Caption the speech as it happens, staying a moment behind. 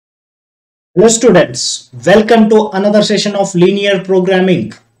Hello students, welcome to another session of linear programming.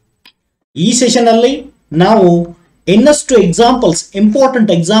 ಈ session ಅಲ್ಲಿ ನಾವು ಇನ್ನಷ್ಟು examples important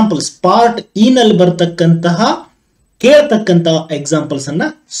examples part E ನಲ್ಲಿ ಬರತಕ್ಕಂತಹ ಕೇಳತಕ್ಕಂತಹ ಎಕ್ಸಾಂಪಲ್ಸ್ ಅನ್ನ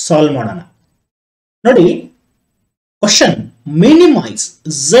ಸಾಲ್ವ್ ಮಾಡೋಣ. ನೋಡಿ, question minimise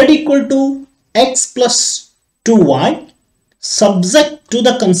z equal to x plus 2y subject to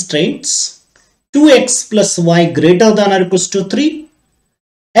the constraints 2x plus y greater than or equals to 3,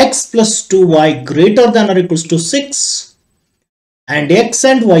 x plus 2y greater than or equals to 6 and x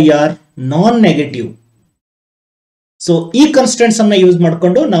and y are non-negative. So ಈ constraints ಅನ್ನ use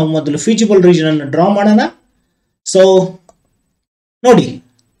ಮಾಡಿಕೊಂಡು ನಾವು ಮೊದಲು feasible region ಅನ್ನು draw ಮಾಡೋಣ. So ನೋಡಿ,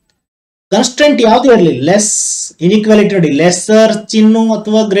 constant ಯಾವುದು ಇರಲಿ, ಲೆಸ್ ಇನ್ಇಕ್ವಾಲಿಟಿ ನೋಡಿ, ಲೆಸ್ಸರ್ ಚಿಹ್ನೆ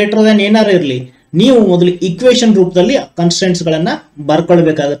ಅಥವಾ ಗ್ರೇಟರ್ ದನ್ ಏನಾರು ಇರಲಿ, ನೀವು ಮೊದಲು ಇಕ್ವೇಶನ್ ರೂಪದಲ್ಲಿ ಕನ್ಸ್ಟೆಂಟ್ಸ್ ಗಳನ್ನ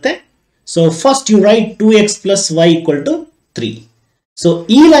ಬರ್ಕೊಳ್ಬೇಕಾಗುತ್ತೆ. So first you right 2x plus y equal to 3. So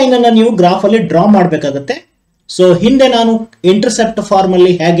ಈ ಲೈನ್ ಅನ್ನ ನೀವು ಗ್ರಾಫ್ ಅಲ್ಲಿ ಡ್ರಾ ಮಾಡಬೇಕಾಗುತ್ತೆ. ಸೊ ಹಿಂದೆ ನಾನು ಇಂಟರ್ಸೆಪ್ಟ್ ಫಾರ್ಮ್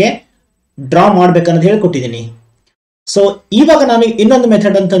ಅಲ್ಲಿ ಹೇಗೆ ಡ್ರಾ ಮಾಡ್ಬೇಕನ್ನೋದು ಹೇಳ್ಕೊಟ್ಟಿದ್ದೀನಿ. ಸೊ ಇವಾಗ ನಾನು ಇನ್ನೊಂದು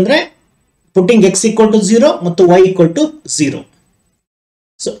ಮೆಥಡ್ ಅಂತಂದ್ರೆ ಪುಟ್ಟಿಂಗ್ x equal to 0 ಮತ್ತು y equal to 0.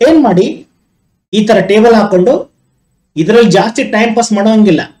 ಸೊ ಏನ್ ಮಾಡಿ, ಈ ತರ ಟೇಬಲ್ ಹಾಕೊಂಡು ಇದರಲ್ಲಿ ಜಾಸ್ತಿ ಟೈಮ್ ಪಾಸ್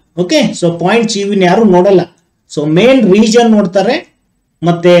ಮಾಡೋಂಗಿಲ್ಲ. ಓಕೆ, ಸೊ ಪಾಯಿಂಟ್ಸ್ ಇವನ್ ಯಾರು ನೋಡಲ್ಲ. ಸೊ ಮೇನ್ ರೀಜನ್ ನೋಡ್ತಾರೆ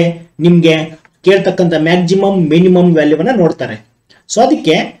ಮತ್ತೆ ನಿಮ್ಗೆ ಕೇಳ್ತಕ್ಕಂಥ ಮ್ಯಾಕ್ಸಿಮಮ್ ಮಿನಿಮಮ್ ವ್ಯಾಲ್ಯೂವನ್ನ ನೋಡ್ತಾರೆ. ಸೊ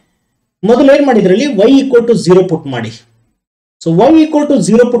ಅದಕ್ಕೆ ಮೊದಲು ಏನ್ ಮಾಡಿದ್ರಲ್ಲಿ y equal to 0 ಪುಟ್ ಮಾಡಿ. ಸೊ y equal to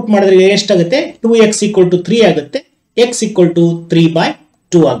 0 ಪುಟ್ ಮಾಡಿದ್ರೆ ಎಷ್ಟಾಗುತ್ತೆ, 2x equal to 3 ಆಗುತ್ತೆ, x equal to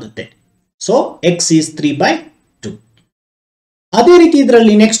 3/2 ಆಗುತ್ತೆ. So x is 3/2. ಅದೇ ರೀತಿ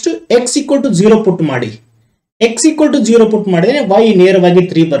ಇದರಲ್ಲಿ ನೆಕ್ಸ್ಟ್ x equal to 0 ಪುಟ್ ಮಾಡಿ. x equal to 0 ಪುಟ್ ಮಾಡಿದ್ರೆ y ನೇರವಾಗಿ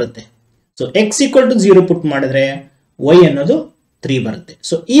 3 ಬರುತ್ತೆ. ಸೊ x equal to 0 ಪುಟ್ ಮಾಡಿದ್ರೆ y ಅನ್ನೋದು 3 ಬರುತ್ತೆ.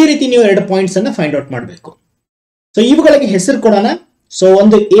 ಸೊ ಈ ರೀತಿ ನೀವು ಎರಡು ಪಾಯಿಂಟ್ಸ್ ಅನ್ನ ಫೈಂಡ್ ಔಟ್ ಮಾಡಬೇಕು. ಸೊ ಇವುಗಳಿಗೆ ಹೆಸರು ಕೊಡೋಣ. ಸೊ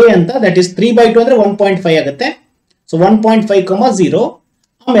ಒಂದು a ಅಂತ, ದಟ್ ಇಸ್ 3/2 ಅಂದ್ರೆ 1.5 ಆಗುತ್ತೆ. ಸೊ 1.5, 0,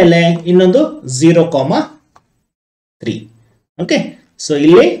 ಆಮೇಲೆ ಇನ್ನೊಂದು 0,3. ಓಕೆ, ಸೊ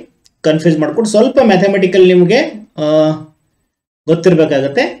ಇಲ್ಲಿ ಕನ್ಫ್ಯೂಸ್ ಮಾಡ್ಕೊಂಡು ಸ್ವಲ್ಪ ಮ್ಯಾಥಮೆಟಿಕಲ್ ನಿಮಗೆ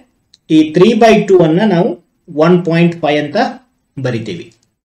ಗೊತ್ತಿರಬೇಕಾಗತ್ತೆ. ಈ 3/2 ಅನ್ನ ನಾವು 1.5 ಅಂತ ಬರಿತೀವಿ.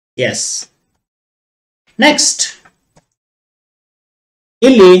 ಎಸ್, ನೆಕ್ಸ್ಟ್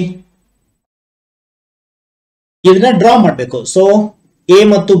ಇಲ್ಲಿ ಇದನ್ನ ಡ್ರಾ ಮಾಡಬೇಕು. ಸೊ ಎ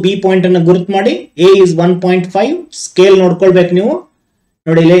ಮತ್ತು ಬಿ ಪಾಯಿಂಟ್ ಅನ್ನ ಗುರುತು ಮಾಡಿ. A is 1.5. ಸ್ಕೇಲ್ ನೋಡ್ಕೊಳ್ಬೇಕು ನೀವು.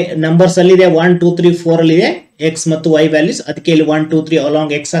 ನೋಡಿ, ಇಲ್ಲಿ ನಂಬರ್ಸ್ ಅಲ್ಲಿ ಇದೆ 1 2 3 4 ಅಲ್ಲಿ ಇದೆ ಎಕ್ಸ್ ಮತ್ತು ವೈ ವ್ಯಾಲ್ಯೂಸ್. ಅದಕ್ಕೆ ಇಲ್ಲಿ 1 2 3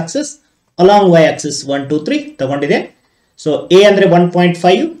 along X Axis, along Y Axis 1 2 3 ತಗೊಂಡಿದೆ. ಸೊ ಎ ಅಂದ್ರೆ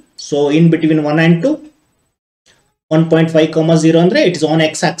 1.5. ಸೊ ಇನ್ ಬಿಟ್ವೀನ್ 1 and 2, 1.5, 0 ಅಂದ್ರೆ it is on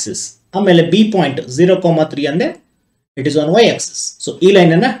X Axis. ಆಮೇಲೆ ಬಿ ಪಾಯಿಂಟ್ 0,3 ಅಂದ್ರೆ it is on Y Axis. So ಈ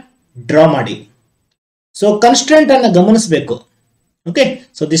ಲೈನ್ ಅನ್ನ ಡ್ರಾ ಮಾಡಿ. ಸೊ ಕನ್ಸ್ಟೆಂಟ್ ಅನ್ನ ಗಮನಿಸಬೇಕು. Okay,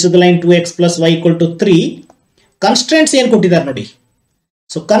 so this is the line 2x plus y equal to 3. Constants ಏನ್ ಕೊಟ್ಟಿದ್ದಾರೆ ನೋಡಿ.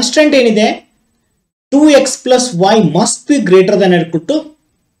 ಸೊ ಕನ್ಸ್ಟೆಂಟ್ ಏನಿದೆ, 2x plus y must be greater than or equal to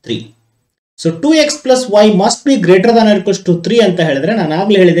 3. So 2x plus y must be greater than or equal to 3 ಅಂತ ಹೇಳಿದ್ರೆ, ನಾನು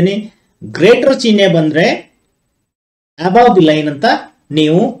ಆಗ್ಲೇ ಹೇಳಿದ್ದೀನಿ, greater ಚಿಹ್ನೆ ಬಂದ್ರೆ ಅಬೌವ್ ದಿ ಲೈನ್ ಅಂತ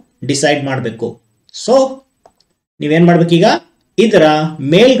ನೀವು ಡಿಸೈಡ್ ಮಾಡಬೇಕು. ಸೊ ನೀವೇನ್ ಮಾಡ್ಬೇಕು, ಈಗ ಇದರ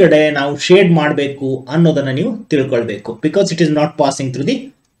ಮೇಲ್ಗಡೆ ನಾವು ಶೇಡ್ ಮಾಡಬೇಕು ಅನ್ನೋದನ್ನ ನೀವು ತಿಳ್ಕೊಳ್ಬೇಕು. Because it is not passing through the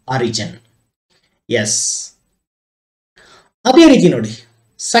origin. S, ಅದೇ ರೀತಿ ನೋಡಿ,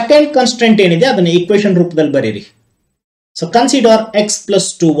 ಸೆಕೆಂಡ್ ಕನ್ಸ್ಟೆಂಟ್ ಏನಿದೆ ಅದನ್ನ ಈಕ್ವೇಶನ್ ರೂಪದಲ್ಲಿ ಬರೀರಿ. So consider x plus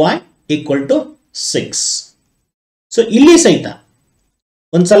 2y equal to 6. So ಇಲ್ಲಿ ಸಹಿತ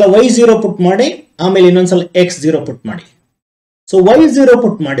ಒಂದ್ಸಲ y 0 ಪುಟ್ ಮಾಡಿ, ಆಮೇಲೆ ಇನ್ನೊಂದ್ಸಲ x 0 ಪುಟ್ ಮಾಡಿ. ಸೊ y 0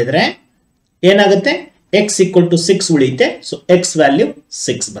 ಪುಟ್ ಮಾಡಿದ್ರೆ ಏನಾಗುತ್ತೆ, x equal to 6 ಉಳಿಯುತ್ತೆ. ಸೊ x ವ್ಯಾಲ್ಯೂ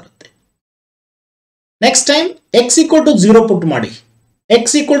 6 ಬರುತ್ತೆ. Next time x equal to 0 ಪುಟ್ ಮಾಡಿ. x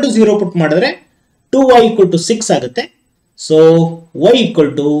equal to 0 ಪುಟ್ ಮಾಡಿದ್ರೆ 2y equal to 6 ಆಗುತ್ತೆ. ಸೊ y equal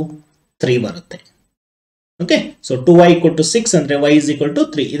to 3 ಬರುತ್ತೆ. Okay, so 2y equal to 6 ಅಂದ್ರೆ y is equal to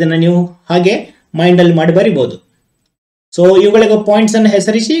 3. ಇದನ್ನ ನೀವು ಹಾಗೆ ಮೈಂಡ್ ಅಲ್ಲಿ ಮಾಡಿ ಬರಿಬಹುದು. ಸೊ ಇವುಗಳಿಗೆ ಪಾಯಿಂಟ್ಸ್ ಅನ್ನು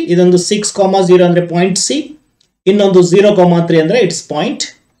ಹೆಸರಿಸಿ. ಇದೊಂದು 6,0 ಅಂದ್ರೆ ಪಾಯಿಂಟ್ ಸಿ, ಇನ್ನೊಂದು 0,3 ಅಂದ್ರೆ ಇಟ್ಸ್ ಪಾಯಿಂಟ್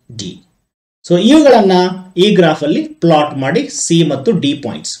ಡಿ. ಸೊ ಇವುಗಳನ್ನ ಈ ಗ್ರಾಫ್ ಅಲ್ಲಿ ಪ್ಲಾಟ್ ಮಾಡಿ, ಸಿ ಮತ್ತು D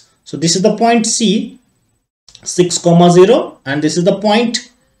points. So this is the point C 6,0 and this is the point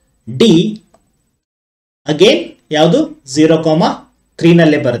D again ಯಾವುದು 0,3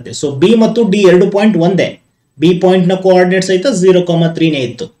 ನಲ್ಲೇ ಬರುತ್ತೆ. ಸೊ ಬಿ ಮತ್ತು ಡಿ ಎರಡು ಪಾಯಿಂಟ್ ಒಂದೇ. ಬಿ ಪಾಯಿಂಟ್ ನ ಕೋಆರ್ಡಿನೇಟ್ ಸಹಿತ 0,3 ನೇ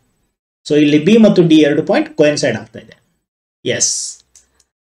ಇತ್ತು. ಸೊ ಇಲ್ಲಿ ಬಿ ಮತ್ತು ಡಿ ಎರಡು ಪಾಯಿಂಟ್ ಕೋಇನ್ಸೈಡ್ ಆಗ್ತಾ ಇದೆ. ಎಸ್,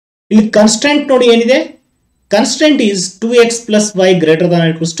 ಇಲ್ಲಿ ಕನ್ಸ್ಟೆಂಟ್ ನೋಡಿ ಏನಿದೆ, constant is 2x plus y greater than or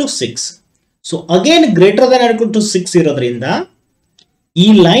equals to 6. So again greater than R equal to 6 ಇರೋದ್ರಿಂದ ಈ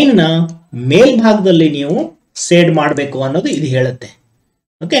ಲೈನ್ ನ ಮೇಲ್ಭಾಗದಲ್ಲಿ ನೀವು ಸೇಡ್ ಮಾಡಬೇಕು ಅನ್ನೋದು ಇದು ಹೇಳುತ್ತೆ.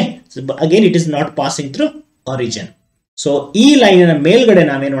 Okay, so again it is not passing through origin. So ಈ ಲೈನಿನ ಮೇಲ್ಗಡೆ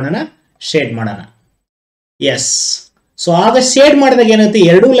ನಾವೇನು ಮಾಡೋಣ, ಶೇಡ್ ಮಾಡೋಣ. ಎಸ್, ಸೊ ಆಗ ಶೇಡ್ ಮಾಡಿದಾಗ ಏನಾಗುತ್ತೆ,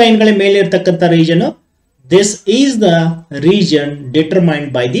 ಎರಡು ಲೈನ್ಗಳ ಮೇಲೆ ಇರತಕ್ಕಂಥ region, this is the region determined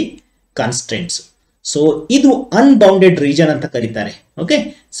by the constants. So ಇದು ಅನ್ಬೌಂಡೆಡ್ ರೀಜನ್ ಅಂತ ಕರೀತಾರೆ. ಓಕೆ,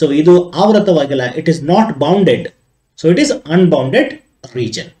 ಸೊ ಇದು ಆವೃತವಾಗಿಲ್ಲ, it is not bounded, so it is unbounded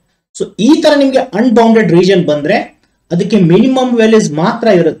region. So ಈ ತರ ನಿಮಗೆ ಅನ್ಬೌಂಡೆಡ್ ರೀಜನ್ ಬಂದ್ರೆ ಅದಕ್ಕೆ ಮಿನಿಮಮ್ ವ್ಯಾಲ್ಯೂಸ್ ಮಾತ್ರ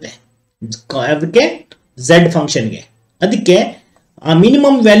ಇರುತ್ತೆ, ಅದಕ್ಕೆ ಝೆಡ್ ಫಂಕ್ಷನ್ಗೆ. ಅದಕ್ಕೆ ಆ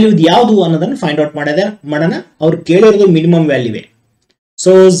ಮಿನಿಮಮ್ ವ್ಯಾಲ್ಯೂ ಯಾವುದು ಅನ್ನೋದನ್ನು ಫೈಂಡ್ ಔಟ್ ಮಾಡೋಣ. ಅವ್ರು ಕೇಳಿರೋದು minimum ವ್ಯಾಲ್ಯೂವೇ.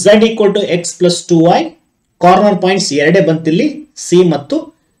 So Z equal to X plus 2y, corner points ಎರಡೇ ಬಂತಿಲ್ಲಿ, ಸಿ ಮತ್ತು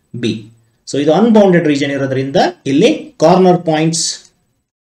ಬಿ. ಸೊ ಇದು ಅನ್ಬೌಂಡೆಡ್ ರೀಜನ್ ಇರೋದ್ರಿಂದ ಇಲ್ಲಿ ಕಾರ್ನರ್ ಪಾಯಿಂಟ್ಸ್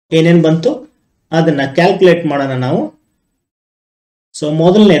ಏನೇನು ಬಂತು ಅದನ್ನ ಕ್ಯಾಲ್ಕುಲೇಟ್ ಮಾಡೋಣ ನಾವು. ಸೊ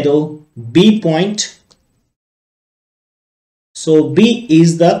ಮೊದಲನೇದು B point. So B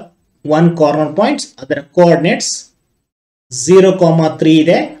is the one corner points, ಅದರ ಕೋಆರ್ಡಿನೇಟ್ಸ್ 0,3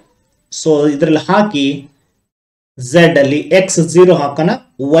 ಇದೆ. ಸೊ ಇದರಲ್ಲಿ ಹಾಕಿ ಝೆಡ್ ಅಲ್ಲಿ ಎಕ್ಸ್ 0 ಹಾಕೋಣ,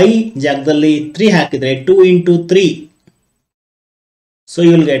 ವೈ ಜಾಗದಲ್ಲಿ 3 ಹಾಕಿದ್ರೆ 2 into 3, so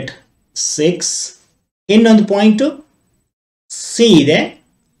you will get 6. ಇನ್ನೊಂದು ಪಾಯಿಂಟ್ ಸಿ ಇದೆ,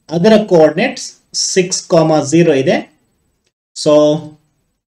 ಅದರ ಕೋಆರ್ಡಿನೇಟ್ಸ್ 6,0 ಇದೆ. So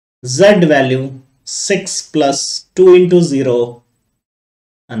Z value 6 plus 2 into 0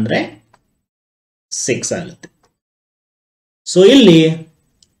 ಅಂದ್ರೆ 6 ಆಗುತ್ತೆ. ಸೊ ಇಲ್ಲಿ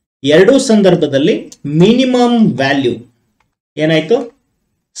ಎರಡೂ ಸಂದರ್ಭದಲ್ಲಿ ಮಿನಿಮಮ್ ವ್ಯಾಲ್ಯೂ ಏನಾಯ್ತು,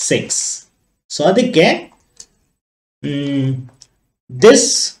 6. ಸೊ ಅದಕ್ಕೆ this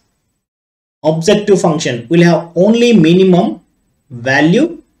objective function will have only minimum value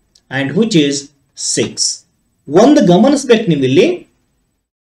and which is 6. ಒಂದು ಗಮನಿಸಬೇಕು ನೀವು ಇಲ್ಲಿ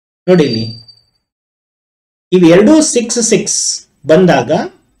ನೋಡಿ, ಇಲ್ಲಿ ಇವೆರಡು 6 6 ಬಂದಾಗ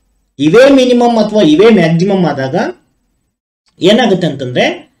ಇವೇ ಮಿನಿಮಮ್ ಅಥವಾ ಇವೇ ಮ್ಯಾಕ್ಸಿಮಮ್ ಆದಾಗ ಏನಾಗುತ್ತೆ ಅಂತಂದ್ರೆ,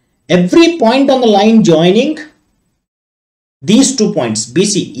 every point on the line joining these 2 points B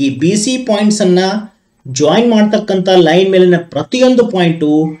C, ಈ ಬಿ ಸಿ ಪಾಯಿಂಟ್ಸ್ ಅನ್ನ ಜಾಯಿನ್ ಮಾಡ್ತಕ್ಕಂಥ ಲೈನ್ ಮೇಲಿನ ಪ್ರತಿಯೊಂದು ಪಾಯಿಂಟು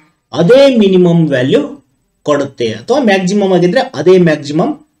ಅದೇ ಮಿನಿಮಮ್ ವ್ಯಾಲ್ಯೂ ಕೊಡುತ್ತೆ, ಅಥವಾ ಮ್ಯಾಕ್ಸಿಮಮ್ ಆಗಿದ್ರೆ ಅದೇ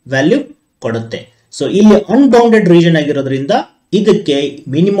ಮ್ಯಾಕ್ಸಿಮಮ್ ವ್ಯಾಲ್ಯೂ ಕೊಡುತ್ತೆ. ಸೊ ಇಲ್ಲಿ ಅನ್ಬೌಂಡೆಡ್ ರೀಜನ್ ಆಗಿರೋದ್ರಿಂದ ಇದಕ್ಕೆ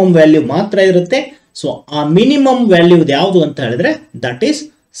ಮಿನಿಮಮ್ ವ್ಯಾಲ್ಯೂ ಮಾತ್ರ ಇರುತ್ತೆ. ಸೊ ಆ ಮಿನಿಮಮ್ ವ್ಯಾಲ್ಯೂ ಯಾವುದು ಅಂತ ಹೇಳಿದ್ರೆ that is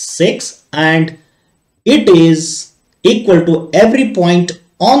 6 and it is equal to every point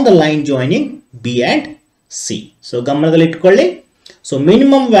on the line joining B and C. So ಗಮನದಲ್ಲಿ ಇಟ್ಕೊಳ್ಳಿ. So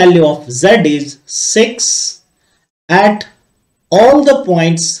minimum value of Z is 6 at all the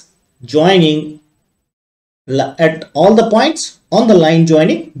points joining on the line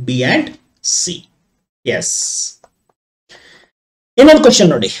joining B and C. Yes. ಇನ್ನೊಂದು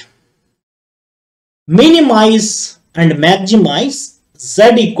question ನೋಡಿ, minimize and maximize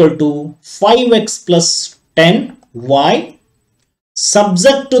Z equal to 5x plus 10y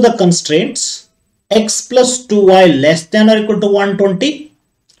subject to the constraints x plus 2y less than or equal to 120,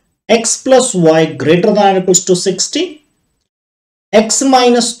 x plus y greater than or equals to 60, x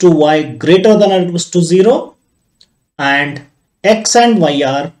minus 2y greater than or equals to 0, and x and y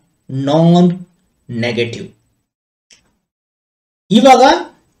are non-negative. ಇವಾಗ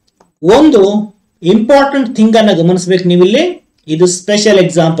ಒಂದು important thing ಅನ್ನ ಗಮನಿಸಬೇಕು ನೀವಿಲ್ಲಿ. ಇದು special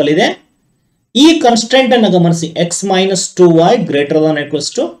example ಇದೆ. ಈ constant ಅನ್ನು ಗಮನಿಸಿ, X minus 2y greater than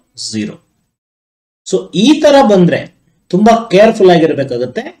equals to 0. So ಈ ತರ ಬಂದ್ರೆ ತುಂಬಾ ಕೇರ್ಫುಲ್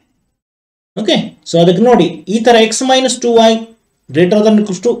ಆಗಿರ್ಬೇಕಾಗುತ್ತೆ. ಓಕೆ, ಸೊ ಅದಕ್ಕೆ ನೋಡಿ, ಈ ತರ X minus 2y greater than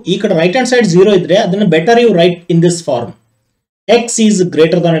equals to, ಈ ಕಡೆ ರೈಟ್ ಹ್ಯಾಂಡ್ ಸೈಡ್ 0 ಇದ್ರೆ ಅದನ್ನ better you right in this form, X is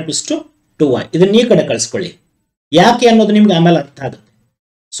greater than equals to 2y. ಇದನ್ನ ಈ ಕಡೆ ಕಳಿಸ್ಕೊಳ್ಳಿ, ಯಾಕೆ ಅನ್ನೋದು ನಿಮ್ಗೆ ಆಮೇಲೆ ಅರ್ಥ ಆಗುತ್ತೆ.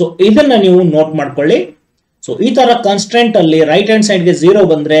 ಸೊ ಇದನ್ನ ನೀವು ನೋಟ್ ಮಾಡ್ಕೊಳ್ಳಿ. ಸೊ ಈ ತರ ಕಾನ್ಸ್ಟೆಂಟ್ ಅಲ್ಲಿ ರೈಟ್ ಹ್ಯಾಂಡ್ ಸೈಡ್ ಗೆ 0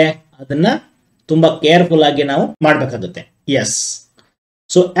 ಬಂದ್ರೆ ಅದನ್ನ ತುಂಬಾ ಕೇರ್ಫುಲ್ ಆಗಿ ನಾವು ಮಾಡಬೇಕಾಗುತ್ತೆ. S,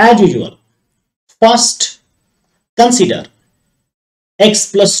 so as usual first consider X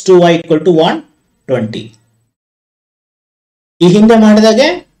plus 2y equal to 120. ಈ ಹಿಂದೆ ಮಾಡಿದಾಗೆ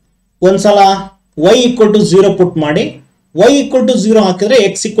ಒಂದ್ಸಲ y ಈಕ್ವಲ್ ಟು 0 ಪುಟ್ ಮಾಡಿ, y ಈಕ್ವಲ್ ಟು 0 ಹಾಕಿದ್ರೆ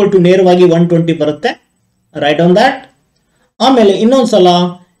ಎಕ್ಸ್ ಈಕ್ವಲ್ ಟು ನೇರವಾಗಿ 120 ಬರುತ್ತೆ. Right on that. ಆಮೇಲೆ ಇನ್ನೊಂದ್ಸಲ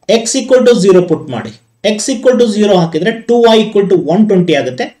ಎಕ್ಸ್ ಈಕ್ವಲ್ ಟು 0 ಪುಟ್ ಮಾಡಿ, ಎಕ್ಸ್ ಈಕ್ವಲ್ ಟು 0 ಹಾಕಿದ್ರೆ 2y ಈಕ್ವಲ್ ಟು 120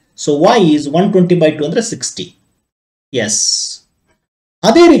 ಆಗುತ್ತೆ. ಸೊ y ಈಸ್ 120/2 ಅಂದ್ರೆ 60. ಎಸ್,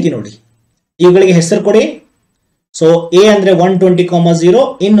 ಅದೇ ರೀತಿ ನೋಡಿ, ಇವುಗಳಿಗೆ ಹೆಸರು ಕೊಡಿ. ಸೊ ಎ ಅಂದ್ರೆ 120,0,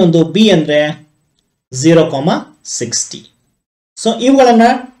 ಇನ್ನೊಂದು ಬಿ ಅಂದ್ರೆ 0,60. ಸೊ ಇವುಗಳನ್ನ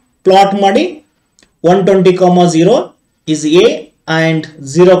ಪ್ಲಾಟ್ ಮಾಡಿ, 120,0 is A and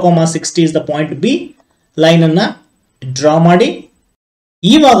 0,60 is the point B. Line ಅನ್ನ ಡ್ರಾ ಮಾಡಿ.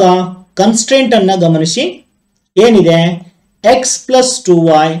 ಇವಾಗ ಕನ್ಸ್ಟ್ರೆಂಟ್ ಅನ್ನ ಗಮನಿಸಿ, ಏನಿದೆ, x plus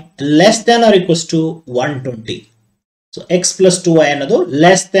 2y less than or equals to 120. So x plus 2y ಅನ್ನೋದು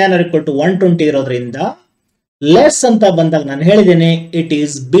less than or equal to 120 ಇರೋದ್ರಿಂದ ಲೆಸ್ ಅಂತ ಬಂದಾಗ ನಾನು ಹೇಳಿದ್ದೇನೆ it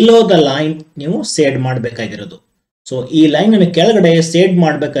is below the line ನೀವು ಸೇಡ್ ಮಾಡಬೇಕಾಗಿರೋದು. ಸೊ ಈ ಲೈನ್ ಅನ್ನು ಕೆಳಗಡೆ ಸೇಡ್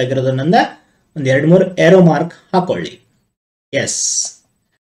ಮಾಡಬೇಕಾಗಿರೋದನ್ನ ಒಂದು 2-3 ಏರೋ ಮಾರ್ಕ್ ಹಾಕೊಳ್ಳಿ. S,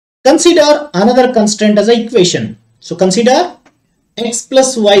 consider another constant as a equation. So consider x plus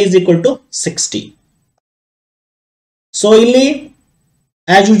y is equal to 60. So ಇಲ್ಲಿ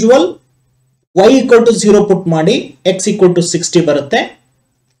as usual y equal to 0 put ಮಾಡಿ x equal to 60 ಬರುತ್ತೆ.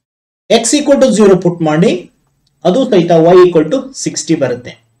 x equal to 0 put ಮಾಡಿ ಅದು ಸಹಿತ y equal to 60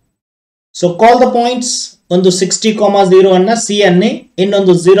 ಬರುತ್ತೆ. So call the points. ಒಂದು 60,0 ಅನ್ನ c ಅನ್ನಿ,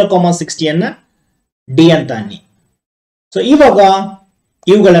 ಇನ್ನೊಂದು 0,60 ಅನ್ನ d ಅಂತ ಅನ್ನಿ. ಸೊ ಇವಾಗ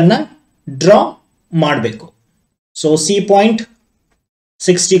ಇವುಗಳನ್ನ ಡ್ರಾ ಮಾಡಬೇಕು. So c point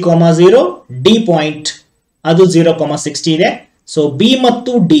 60,0, d point ಅದು 0,60 ಇದೆ. ಸೊ b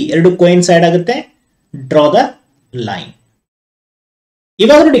ಮತ್ತು d ಎರಡು ಕೋಇನ್ಸೈಡ್ ಆಗುತ್ತೆ. Draw the line.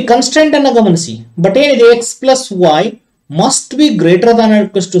 ಇವಾಗ ನೋಡಿ ಕನ್ಸ್ಟೆಂಟ್ ಅನ್ನ ಗಮನಿಸಿ. ಬಟ್ ಏನಿದೆ x plus y must be greater than R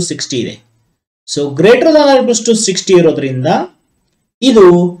equals to 60 ಇದೆ. So greater than R equals to 60 ಇರೋದ್ರಿಂದ ಇದು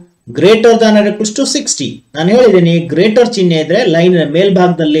greater than R equals to 60. ನಾನು ಹೇಳಿದ್ದೀನಿ ಗ್ರೇಟರ್ ಚಿಹ್ನೆ ಇದ್ರೆ ಲೈನ್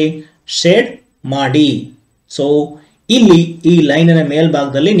ಮೇಲ್ಭಾಗದಲ್ಲಿ ಶೇಡ್ ಮಾಡಿ. ಸೊ ಇಲ್ಲಿ ಈ ಲೈನಿನ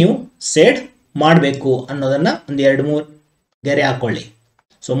ಮೇಲ್ಭಾಗದಲ್ಲಿ ನೀವು ಶೇಡ್ ಮಾಡಬೇಕು ಅನ್ನೋದನ್ನ ಒಂದು 2-3 ಗೆರೆ ಹಾಕೊಳ್ಳಿ.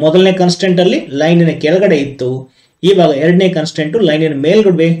 ಸೊ ಮೊದಲನೇ ಕನ್ಸ್ಟೆಂಟ್ ಅಲ್ಲಿ ಲೈನಿನ ಕೆಳಗಡೆ ಇತ್ತು, ಇವಾಗ ಎರಡನೇ ಕನ್ಸ್ಟೆಂಟ್ ಲೈನಿನ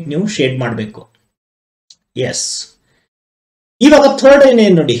ಮೇಲ್ಗಡೆ ನೀವು ಶೇಡ್ ಮಾಡಬೇಕು. ಎಸ್, ಇವಾಗ ಥರ್ಡ್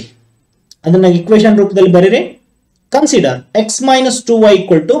ಏನೇನು ನೋಡಿ, ಅದನ್ನ ಇಕ್ವೇಶನ್ ರೂಪದಲ್ಲಿ ಬರೀರಿ. Consider x minus 2y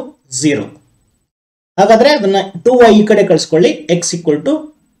equal to 0. ಹಾಗಾದ್ರೆ ಅದನ್ನ 2y ಈ ಕಡೆ ಕಳಿಸ್ಕೊಳ್ಳಿ, x ಈಕ್ವಲ್ ಟು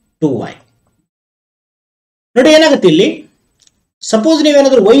 2y. ನೋಡಿ ಏನಾಗುತ್ತೆ ಇಲ್ಲಿ, ಸಪೋಸ್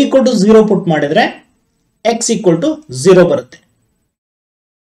ನೀವೇನಾದ್ರೂ y ಈಕ್ವಲ್ ಟು 0 ಪುಟ್ ಮಾಡಿದ್ರೆ x ಈಕ್ವಲ್ ಟು 0 ಬರುತ್ತೆ.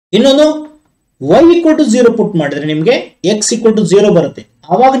 ಇನ್ನೊಂದು y ಈಕ್ವಲ್ ಟು 0 ಪುಟ್ ಮಾಡಿದ್ರೆ ನಿಮಗೆ x ಈಕ್ವಲ್ ಟು 0 ಬರುತ್ತೆ.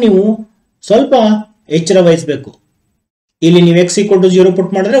 ಆವಾಗ ನೀವು ಸ್ವಲ್ಪ ಎಚ್ಚರ ವಹಿಸಬೇಕು. ಇಲ್ಲಿ ನೀವು x ಈಕ್ವಲ್ ಟು 0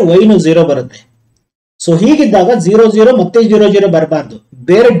 ಪುಟ್ ಮಾಡಿದ್ರೆ y ನು 0 ಬರುತ್ತೆ. ಸೊ ಹೀಗಿದ್ದಾಗ 0 0 ಮತ್ತೆ 0 0 ಬರಬಾರ್ದು,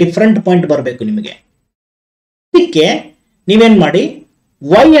 ಬೇರೆ ಡಿಫರೆಂಟ್ ಪಾಯಿಂಟ್ ಬರಬೇಕು ನಿಮಗೆ. ಇದಕ್ಕೆ ನೀವೇನ್ ಮಾಡಿ,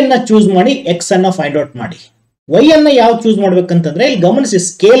 y ಅನ್ನ ಚೂಸ್ ಮಾಡಿ x ಅನ್ನ ಫೈಂಡ್ ಔಟ್ ಮಾಡಿ. y ಅನ್ನ ಯಾವ ಚೂಸ್ ಮಾಡ್ಬೇಕಂತಂದ್ರೆ ಇಲ್ಲಿ ಗಮನಿಸಿ,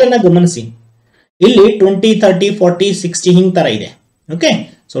 ಸ್ಕೇಲ್ ಅನ್ನ ಗಮನಿಸಿ. ಇಲ್ಲಿ 20 30 40 60 ಹಿಂಗ್ ತರ ಇದೆ. ಓಕೆ,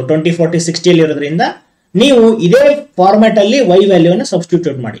 ಸೊ 20 40 60 ಅಲ್ಲಿ ಇರೋದ್ರಿಂದ ನೀವು ಇದೇ ಫಾರ್ಮ್ಯಾಟ್ ಅಲ್ಲಿ y ವ್ಯಾಲ್ಯೂವನ್ನು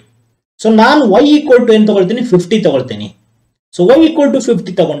ಸಬ್ಸ್ಟಿಟ್ಯೂಟ್ ಮಾಡಿ. ಸೊ ನಾನು y ಈಕ್ವಲ್ ಟು ಏನು ತಗೊಳ್ತೀನಿ, 50 ತಗೊಳ್ತೀನಿ. ಸೊ y ಈಕ್ವಲ್ ಟು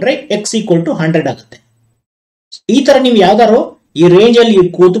 50 ತಗೊಂಡ್ರೆ x ಈಕ್ವಲ್ ಟು 100 ಆಗುತ್ತೆ. ಈ ತರ ನೀವು ಯಾವ್ದಾರು ಈ ರೇಂಜ್ ಅಲ್ಲಿ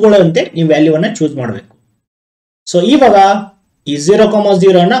ಕೂತ್ಕೊಳ್ಳುವಂತೆ ನೀವು ವ್ಯಾಲ್ಯೂವನ್ನ ಚೂಸ್ ಮಾಡಬೇಕು. ಸೊ ಇವಾಗ ಈ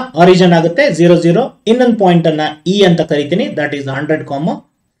 0,0 ಅನ್ನ ಆರಿಜಿನ್ ಆಗುತ್ತೆ 0 0, ಇನ್ನೊಂದು ಪಾಯಿಂಟ್ ಅನ್ನ e ಅಂತ ಕರಿತೀನಿ, ದಟ್ ಈಸ್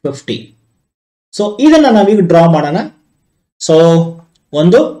 100,50. ಸೊ ಇದನ್ನ ನಾವೀಗ ಡ್ರಾ ಮಾಡೋಣ. ಸೊ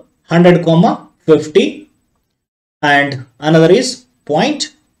ಒಂದು 100,50 and another is point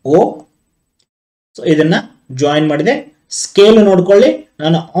O. So ಇದನ್ನ ಜಾಯಿನ್ ಮಾಡಿದೆ. ಸ್ಕೇಲ್ ನೋಡ್ಕೊಳ್ಳಿ,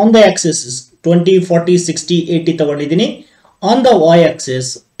 ನಾನು ಆನ್ ದ ಆಕ್ಸಿಸ್ 20 40 60 80 ತಗೊಂಡಿದ್ದೀನಿ. ಆನ್ ದ y ಆಕ್ಸಿಸ್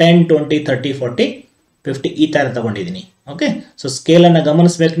 10 20 30 40 50 ಈ ತರ ತಗೊಂಡಿದ್ದೀನಿ. ಓಕೆ, ಸೊ ಸ್ಕೇಲ್ ಅನ್ನ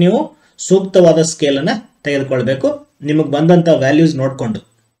ಗಮನಿಸಬೇಕು, ನೀವು ಸೂಕ್ತವಾದ ಸ್ಕೇಲ್ ಅನ್ನ ತೆಗೆದುಕೊಳ್ಬೇಕು ನಿಮಗೆ ಬಂದಂತ ವ್ಯಾಲ್ಯೂಸ್ ನೋಡ್ಕೊಂಡು.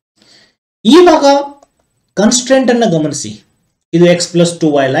 ಇವಾಗ ಕನ್ಸ್ಟ್ರೆಂಟ್ ಅನ್ನ ಗಮನಿಸಿ, ಇದು x ಪ್ಲಸ್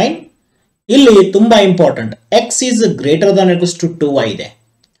 2y ಲೈನ್. ಇಲ್ಲಿ ತುಂಬಾ important, x is greater than equals to 2y ಇದೆ.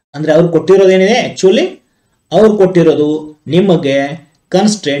 ಅಂದ್ರೆ ಅವ್ರು ಕೊಟ್ಟಿರೋದೇನಿದೆ, ಆಕ್ಚುಲಿ ಅವ್ರು ಕೊಟ್ಟಿರೋದು ನಿಮಗೆ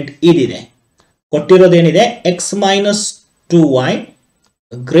ಕನ್ಸ್ಟ್ರೆಂಟ್ ಇದಿದೆ. ಕೊಟ್ಟಿರೋದೇನಿದೆ, x minus 2y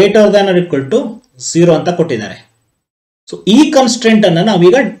greater than R equal to 0 ಅಂತ ಕೊಟ್ಟಿದ್ದಾರೆ. ಸೊ ಈ ಕನ್ಸ್ಟ್ರೆಂಟ್ ಅನ್ನ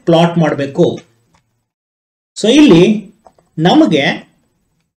ನಾವೀಗ ಪ್ಲಾಟ್ ಮಾಡಬೇಕು. ಸೊ ಇಲ್ಲಿ ನಮಗೆ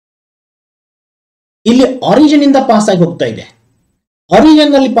ಇಲ್ಲಿ ಆರಿಜಿನ್ ಇಂದ ಪಾಸ್ ಆಗಿ ಹೋಗ್ತಾ ಇದೆ.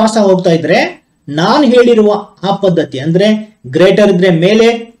 ಆರಿಜಿನ್ ಅಲ್ಲಿ ಪಾಸ್ ಆಗಿ ಹೋಗ್ತಾ ಇದ್ರೆ ನಾನು ಹೇಳಿರುವ ಆ ಪದ್ಧತಿ, ಅಂದ್ರೆ ಗ್ರೇಟರ್ ಇದ್ರೆ ಮೇಲೆ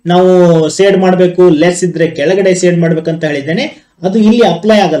ನಾವು ಸೇಡ್ ಮಾಡಬೇಕು, ಲೆಸ್ ಇದ್ರೆ ಕೆಳಗಡೆ ಸೇಡ್ ಮಾಡ್ಬೇಕಂತ ಹೇಳಿದ್ದೇನೆ, ಅದು ಇಲ್ಲಿ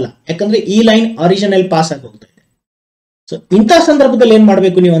ಅಪ್ಲೈ ಆಗಲ್ಲ. ಯಾಕಂದ್ರೆ ಈ ಲೈನ್ ಆರಿಜಿನ್ ಅಲ್ಲಿ ಪಾಸ್ ಆಗಿ ಹೋಗ್ತಾ ಇದೆ. ಸೊ ಇಂಥ ಸಂದರ್ಭದಲ್ಲಿ ಏನ್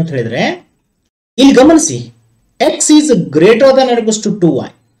ಮಾಡ್ಬೇಕು ನೀವು ಅಂತ ಹೇಳಿದ್ರೆ, ಇಲ್ಲಿ ಗಮನಿಸಿ, x is greater than R equals to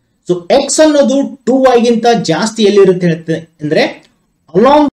 2y. So x ಅನ್ನೋದು 2y ಗಿಂತ ಜಾಸ್ತಿ ಎಲ್ಲಿರುತ್ತೆ ಅಂದ್ರೆ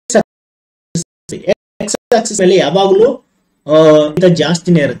ಅಲಾಂಗ್ x ಆಕ್ಸಿಸ್ ಮೇಲೆ ಯಾವಾಗಲೂ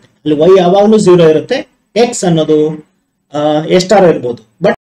ಜಾಸ್ತಿನೇ ಇರುತ್ತೆ. ಅಲ್ಲಿ y ಯಾವಾಗಲೂ 0 ಇರುತ್ತೆ. x ಅನ್ನೋದು ಎಷ್ಟಾರು ಇರ್ಬೋದು,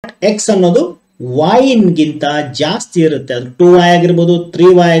 ಬಟ್ x ಅನ್ನೋದು y ಗಿಂತ ಜಾಸ್ತಿ ಇರುತ್ತೆ. ಅದು 2y ಆಗಿರ್ಬೋದು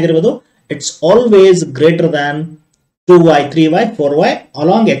 3y ಆಗಿರ್ಬೋದು, it's always greater than 2y 3y 4y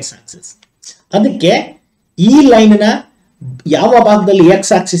along x Axis. ಅದಕ್ಕೆ ಈ ಲೈನ್ ನ ಯಾವ ಭಾಗದಲ್ಲಿ x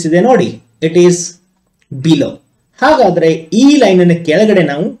ಆಕ್ಸಿಸ್ ಇದೆ ನೋಡಿ, ಇಟ್ ಈಸ್ ಬಿಲೋ. ಹಾಗಾದ್ರೆ ಈ ಲೈನ್ ಕೆಳಗಡೆ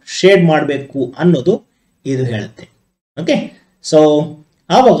ನಾವು ಶೇಡ್ ಮಾಡಬೇಕು ಅನ್ನೋದು ಇದು ಹೇಳುತ್ತೆ. ಓಕೆ, ಸೊ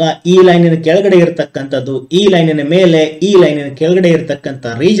ಆವಾಗ ಈ ಲೈನಿನ ಕೆಳಗಡೆ ಇರತಕ್ಕಂಥದ್ದು ಈ ಲೈನಿನ ಮೇಲೆ ಈ ಲೈನಿನ ಕೆಳಗಡೆ ಇರತಕ್ಕಂಥ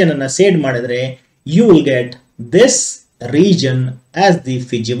ರೀಜನ್ ಅನ್ನ ಸೇಡ್ ಮಾಡಿದ್ರೆ you will get this region as the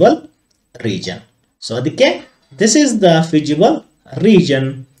ಫಿಜಿಬಲ್ region. So ಅದಕ್ಕೆ ದಿಸ್ ಇಸ್ ದ ಫಿಜಿಬಲ್ ರೀಜನ್.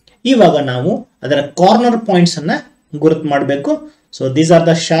 ಇವಾಗ ನಾವು ಅದರ ಕಾರ್ನರ್ ಪಾಯಿಂಟ್ಸ್ ಅನ್ನ ಗುರುತು ಮಾಡಬೇಕು. So these are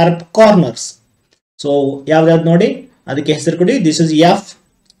the sharp corners. So ಯಾವ್ದಾವ್ದು ನೋಡಿ, ಅದಕ್ಕೆ ಹೆಸರು ಕೊಡಿ. ದಿಸ್ ಇಸ್ ಎಫ್,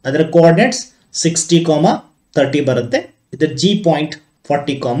 ಅದರ ಕೋಆರ್ಡಿನೇಟ್ಸ್ 60,30 ಬರುತ್ತೆ. ಇದರ ಜಿ ಪಾಯಿಂಟ್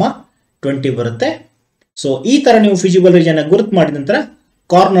 40,20 ಬರುತ್ತೆ. ಸೊ ಈ ತರ ನೀವು ಫಿಜಿಬಲ್ ರೀಜನ್ ಗುರುತು ಮಾಡಿದ ನಂತರ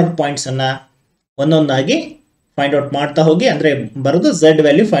ಕಾರ್ನರ್ ಪಾಯಿಂಟ್ಸ್ ಅನ್ನ ಒಂದೊಂದಾಗಿ ಫೈಂಡ್ ಔಟ್ ಮಾಡ್ತಾ ಹೋಗಿ, ಅಂದ್ರೆ ಬರೋದು ಝೆಡ್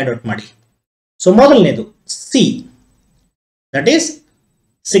ವ್ಯಾಲ್ಯೂ ಫೈಂಡ್ ಔಟ್ ಮಾಡಿ. ಸೊ ಮೊದಲನೇದು ಸಿ, ದಟ್ ಈಸ್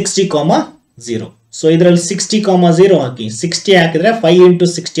 60,0. ಸೊ ಇದರಲ್ಲಿ 60,0 ಹಾಕಿ, 60 ಹಾಕಿದ್ರೆ 5 into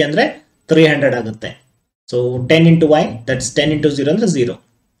 60 ಅಂದ್ರೆ 300 ಆಗುತ್ತೆ. So 10 into y, that's 10 into 0 ಅಂದ್ರೆ 0.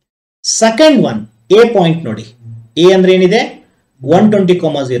 ಸೆಕೆಂಡ್ ಒನ್ ಎ ಪಾಯಿಂಟ್ ನೋಡಿ, ಎ ಅಂದ್ರೆ ಏನಿದೆ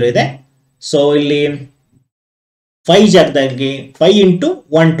 120,0 ಇದೆ. ಸೊ ಇಲ್ಲಿ 5 ಜಾಗದಾಗಿ 5 into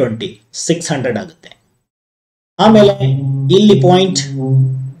 120 600 ಆಗುತ್ತೆ. ಆಮೇಲೆ ಇಲ್ಲಿ ಪಾಯಿಂಟ್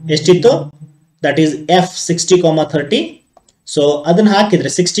ಎಷ್ಟಿತ್ತು, ದಟ್ ಈಸ್ ಎಫ್ 60,30. ಸೊ ಅದನ್ನ ಹಾಕಿದ್ರೆ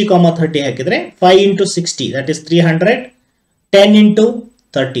 60,30 ಹಾಕಿದ್ರೆ 5 into 60 that is 300, 10 into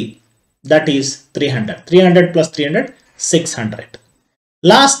 30 that is 300, 300 plus 300 600.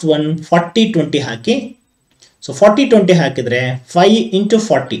 Last one 40-20 hockey. So 40-20 ಹಾಕಿದ್ರೆ 5 into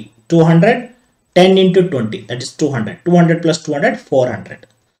 40 200, 10 into 20 that is 200, 200 plus 200 400.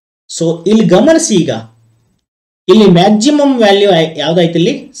 So ಇಲ್ಲಿ ಗಮನಿಸಿ, ಈಗ ಇಲ್ಲಿ ಮ್ಯಾಕ್ಸಿಮಮ್ ವ್ಯಾಲ್ಯೂ ಯಾವ್ದಾಯ್ತು,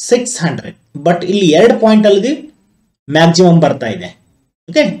 ಇಲ್ಲಿ 600. ಬಟ್ ಇಲ್ಲಿ 2 ಪಾಯಿಂಟ್ ಅಲ್ಲಿ ಮ್ಯಾಕ್ಸಿಮಮ್ ಬರ್ತಾ ಇದೆ,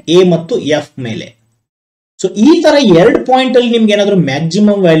 ಓಕೆ, ಎ ಮತ್ತು ಎಫ್ ಮೇಲೆ. ಸೊ ಈ ತರ 2 ಪಾಯಿಂಟ್ ಅಲ್ಲಿ ನಿಮ್ಗೆ ಏನಾದ್ರು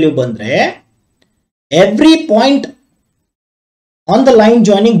ಮ್ಯಾಕ್ಸಿಮಮ್ ವ್ಯಾಲ್ಯೂ ಬಂದ್ರೆ every point on the line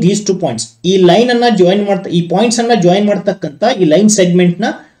joining these 2 points, ಈ ಲೈನ್ ಅನ್ನ ಜಾಯಿನ್ ಮಾಡ್ತಾ, ಈ ಪಾಯಿಂಟ್ಸ್ ಅನ್ನ ಜಾಯಿನ್ ಮಾಡ್ತಕ್ಕಂತ ಈ ಲೈನ್ ಸೆಗ್ಮೆಂಟ್ ನ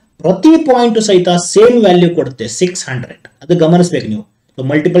ಪ್ರತಿ ಪಾಯಿಂಟ್ ಸಹಿತ ಸೇಮ್ ವ್ಯಾಲ್ಯೂ ಕೊಡುತ್ತೆ 600. ಅದು ಗಮನಿಸಬೇಕು ನೀವು.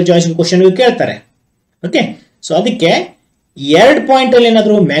 ಮಲ್ಟಿಪಲ್ ಚಾಯ್ಸ್ ಕ್ವಶನ್ ಕೇಳ್ತಾರೆ, ಓಕೆ. ಸೊ ಅದಕ್ಕೆ 2 ಪಾಯಿಂಟ್ ಅಲ್ಲಿ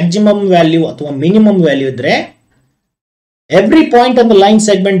ಏನಾದ್ರು ಮ್ಯಾಕ್ಸಿಮಮ್ ವ್ಯಾಲ್ಯೂ ಅಥವಾ ಮಿನಿಮಮ್ ವ್ಯಾಲ್ಯೂ ಇದ್ರೆ every point on the line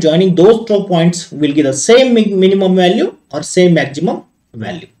segment joining those 2 points will give the same minimum value or same maximum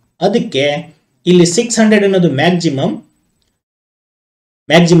value. ಅದಕ್ಕೆ ಇಲ್ಲಿ 600 ಅನ್ನೋದು ಮ್ಯಾಕ್ಸಿಮಮ್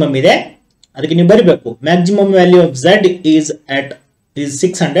ಇದೆ. ಅದಕ್ಕೆ ನೀವು ಬರಿಬೇಕು maximum value of z is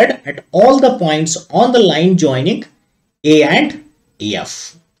 600 at all the points on the line joining a and f.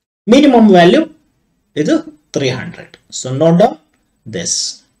 Minimum value is 300. So note down this.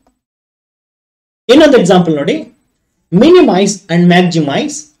 ಇನ್ನೊಂದು example ನೋಡಿ, minimize and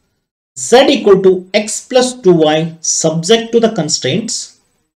maximize z equal to x plus 2y subject to the constraints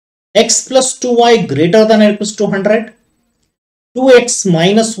x plus 2y greater than or equals to 100, 2x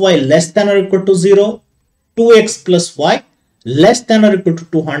minus y less than or equal to 0, 2x plus y less than or equal to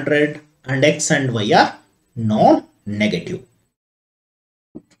 200, and x and y are non-negative.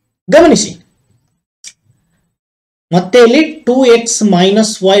 ಗಮನಿಸಿ, ಮತ್ತೆ ಇಲ್ಲಿ 2x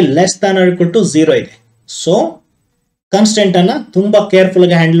minus y less than or equal to 0 ಇದೆ. So constant ಅನ್ನ ತುಂಬಾ careful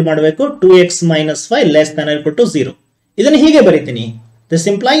ಆಗಿ handle ಮಾಡಬೇಕು. 2x minus y less than or equal to 0. ಇದನ್ನು ಹೀಗೆ ಬರೀತೀನಿ, this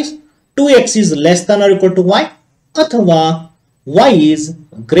implies 2x is less than or equal to y ಅಥವಾ y is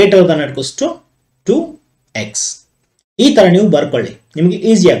greater than or equals to 2x. ಈ ತರ ನೀವು ಬರ್ಕೊಳ್ಳಿ, ನಿಮಗೆ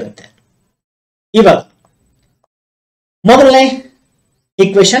ಈಸಿ ಆಗುತ್ತೆ. ಇವಾಗ ಮೊದಲನೇ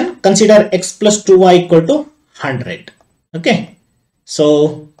equation, consider x plus 2y equal to 100. Okay, so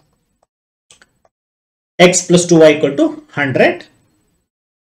x plus 2y equal to 100.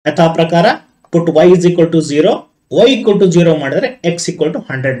 ಯಥಾ ಪ್ರಕಾರ put y is equal to 0, y equal to 0 ಮಾಡಿದ್ರೆ x equal to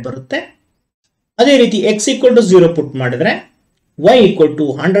 100 ಬರುತ್ತೆ. ಅದೇ ರೀತಿ x equal to 0 put ಮಾಡಿದ್ರೆ y equal to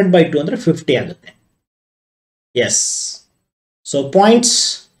 100 by 2 ಅಂದ್ರೆ 50 ಆಗುತ್ತೆ. Yes, so points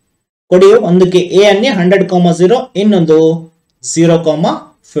ಕೊಡಿ, ಒಂದಕ್ಕೆ a ಅನ್ನಿ 100,0, ಇನ್ನೊಂದು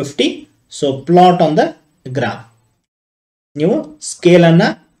 0,50. So plot on the graph ನೀವು ಸ್ಕೇಲ್ ಅನ್ನ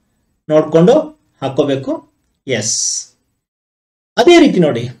ನೋಡ್ಕೊಂಡು ಹಾಕೋಬೇಕು. ಎಸ್, ಅದೇ ರೀತಿ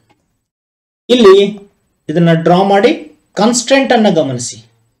ನೋಡಿ, ಇಲ್ಲಿ ಇದನ್ನ ಡ್ರಾ ಮಾಡಿ ಕನ್ಸ್ಟ್ರೆಂಟ್ ಅನ್ನ ಗಮನಿಸಿ.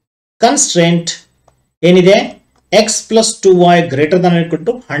 ಕನ್ಸ್ಟ್ರೆಂಟ್ ಏನಿದೆ, x plus 2y greater than or equal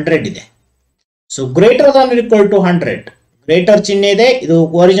to 100 ಇದೆ. So greater than or equal to 100, greater ಚಿಹ್ನೆ ಇದೆ, ಇದು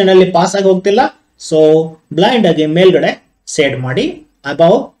ಒರಿಜಿನ್ ಅಲ್ಲಿ ಪಾಸ್ ಆಗಿ ಹೋಗ್ತಿಲ್ಲ. ಸೊ ಬ್ಲೈಂಡ್ ಆಗಿ ಮೇಲ್ಗಡೆ ಸೆಡ್ ಮಾಡಿ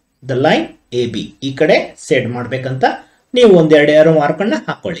above the line A B, ಈ ಕಡೆ ಸೆಡ್ ಮಾಡ್ಬೇಕಂತ ನೀವು ಒಂದೆರಡು ಏರೋ ಮಾರ್ಕ್ ಅನ್ನ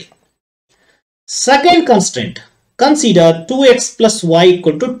ಹಾಕೊಳ್ಳಿ. Second constant, consider 2x plus y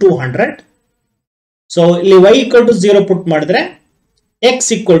equal to 200. So ಇಲ್ಲಿ y equal to 0 ಪುಟ್ ಮಾಡಿದ್ರೆ x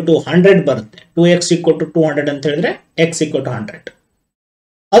equal to 100 ಬರುತ್ತೆ. 2x equal to 200 ಅಂತ ಹೇಳಿದ್ರೆ x equal to 100.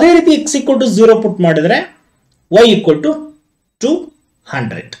 ಅದೇ ರೀತಿ x equal to 0 ಪುಟ್ ಮಾಡಿದ್ರೆ y equal to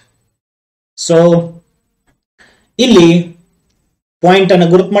 200. ಸೊ ಇಲ್ಲಿ ಪಾಯಿಂಟ್ ಅನ್ನು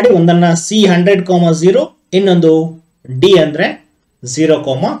ಗುರುತು ಮಾಡಿ, ಒಂದನ್ನ ಸಿ 100,0, ಇನ್ನೊಂದು ಡಿ ಅಂದ್ರೆ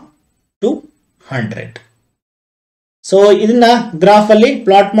 0,200. ಸೊ ಇದನ್ನ ಗ್ರಾಫ್ ಅಲ್ಲಿ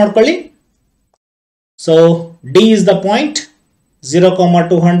ಪ್ಲಾಟ್ ಮಾಡ್ಕೊಳ್ಳಿ. So D is the point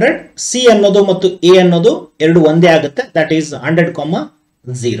 0,200, C ಅನ್ನೋದು ಮತ್ತು ಎ ಅನ್ನೋದು ಎರಡು ಒಂದೇ ಆಗುತ್ತೆ, that is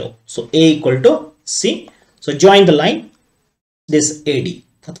 100,0. So A equal to C. So join the line this A D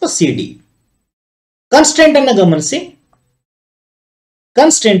ಅಥವಾ ಸಿ ಡಿ. ಕಾನ್ಸ್ಟೆಂಟ್ ಅನ್ನು ಗಮನಿಸಿ.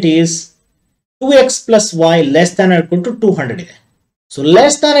 Constant is 2x plus y less than or equal to 200 ಇದೆ. So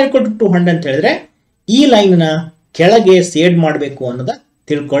less than or equal to 200 ಅಂತ ಹೇಳಿದ್ರೆ ಈ line ನ ಕೆಳಗೆ seed ಮಾಡಬೇಕು ಅನ್ನೋದ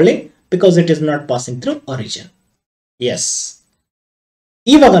ತಿಳ್ಕೊಳ್ಳಿ, because it is not passing through origin. S,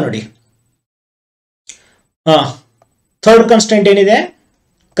 ಇವಾಗ ನೋಡಿ ಥರ್ಡ್ ಕಾನ್ಸ್ಟೆಂಟ್ ಏನಿದೆ,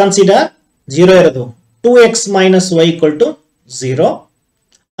 ಕನ್ಸಿಡರ್ 0 ಇರೋದು 2x minus y equal to 0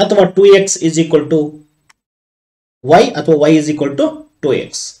 ಅಥವಾ 2x is equal to y ಅಥವಾ y is equal to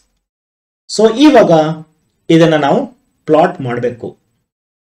 2x. So ಇವಾಗ ಇದನ್ನ ನಾವು ಪ್ಲಾಟ್ ಮಾಡಬೇಕು.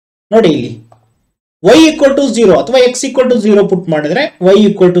 ನೋಡಿ ಇಲ್ಲಿ y equal to 0 ಅಥವಾ x equal to 0 ಪುಟ್ ಮಾಡಿದ್ರೆ y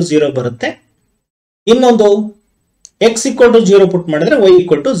equal to 0 ಬರುತ್ತೆ. ಇನ್ನೊಂದು x equal to 0 ಪುಟ್ ಮಾಡಿದ್ರೆ y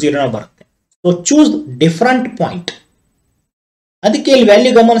equal to 0 ಬರುತ್ತೆ. So choose different point. ಅದಕ್ಕೆ ಇಲ್ಲಿ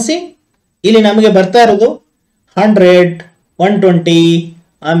ವ್ಯಾಲ್ಯೂ ಗಮನಿಸಿ. ಇಲ್ಲಿ ನಮಗೆ ಬರ್ತಾ ಇರೋದು 100, 120,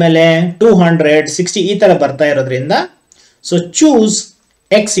 ಆಮೇಲೆ 200, 60 ಈ ತರ ಬರ್ತಾ ಇರೋದ್ರಿಂದ so choose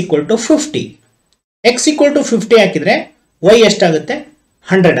x equal to 50. x equal to 50 ಹಾಕಿದ್ರೆ y ಎಷ್ಟಾಗುತ್ತೆ,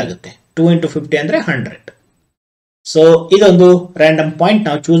 100 ಆಗುತ್ತೆ. 2 into 50 ಅಂದ್ರೆ 100. ಸೊ ಇದೊಂದು ರ್ಯಾಂಡಮ್ ಪಾಯಿಂಟ್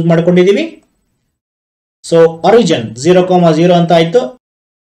ನಾವು ಚೂಸ್ ಮಾಡ್ಕೊಂಡಿದೀವಿ. ಸೊ ಒರಿಜಿನ್ 0,0 ಅಂತ ಆಯ್ತು.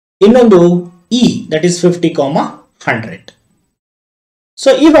 ಇನ್ನೊಂದು e ದಟ್ ಇಸ್ 50,100. ಸೊ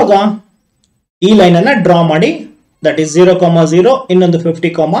ಇವಾಗ ಈ ಲೈನ್ ಅನ್ನ ಡ್ರಾ ಮಾಡಿ, ದಟ್ ಇಸ್ 0,0, ಇನ್ನೊಂದು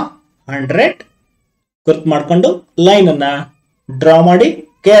 50,100 ಗುರ್ತು ಮಾಡಿಕೊಂಡು ಲೈನ್ ಅನ್ನ ಡ್ರಾ ಮಾಡಿ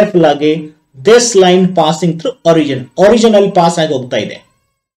ಕೇರ್ಫುಲ್ ಆಗಿ. This line passing through origin, origin ಅಲ್ಲಿ ಪಾಸ್ ಆಗಿ ಹೋಗ್ತಾ ಇದೆ.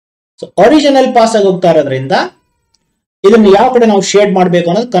 ಸೊ ಒರಿಜಿನ್ ಅಲ್ಲಿ ಪಾಸ್ ಆಗಿ ಹೋಗ್ತಾ ಇರೋದ್ರಿಂದ ಇದನ್ನು ಯಾವ ಕಡೆ ನಾವು ಶೇಡ್ ಮಾಡಬೇಕು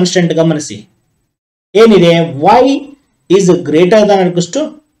ಅನ್ನೋದು ಕಾನ್ಸ್ಟೆಂಟ್ ಗಮನಿಸಿ. ಏನಿದೆ, y is greater than or equals to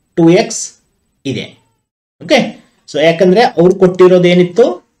 2x ಇದೆ. ಓಕೆ, ಸೊ ಯಾಕಂದ್ರೆ ಅವ್ರು ಕೊಟ್ಟಿರೋದು ಏನಿತ್ತು,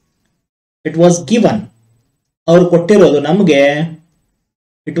 ಇಟ್ ವಾಸ್ ಗಿವನ್, ಅವ್ರು ಕೊಟ್ಟಿರೋದು ನಮಗೆ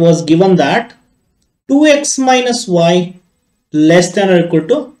it was given that 2x minus y less than or equal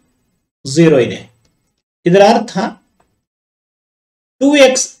to 0 ಇದೆ. ಇದರ ಅರ್ಥ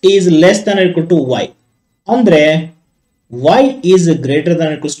 2x is less than or equal to y ಅಂದ್ರೆ y is greater than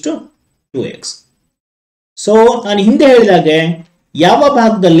or equals to 2x. So ನಾನು ಹಿಂದೆ ಹೇಳಿದಾಗೆ ಯಾವ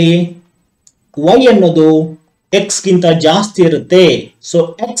ಭಾಗದಲ್ಲಿ y ಅನ್ನೋದು x ಗಿಂತ ಜಾಸ್ತಿ ಇರುತ್ತೆ. ಸೊ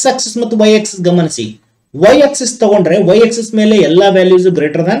x ಆಕ್ಸಿಸ್ ಮತ್ತು y ಆಕ್ಸಿಸ್ ಗಮನಿಸಿ. y ಆಕ್ಸಿಸ್ ತಗೊಂಡ್ರೆ y ಆಕ್ಸಿಸ್ ಮೇಲೆ ಎಲ್ಲಾ ವ್ಯಾಲ್ಯೂಸ್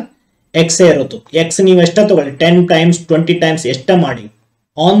ಗ್ರೇಟರ್ ದನ್ x ಇರುತ್ತೆ. x ನೀವು ಎಷ್ಟ ತಗೊಳ್ಳಿ, 10 times 20 times ಎಷ್ಟ ಮಾಡಿ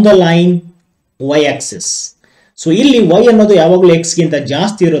on the line y Axis. So ಇಲ್ಲಿ y ಅನ್ನೋದು ಯಾವಾಗಲೂ x ಗಿಂತ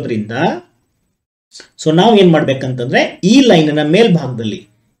ಜಾಸ್ತಿ ಇರೋದ್ರಿಂದ ಸೊ ನಾವು ಏನ್ ಮಾಡ್ಬೇಕಂತಂದ್ರೆ ಈ ಲೈನ್ ನ ಮೇಲ್ಭಾಗದಲ್ಲಿ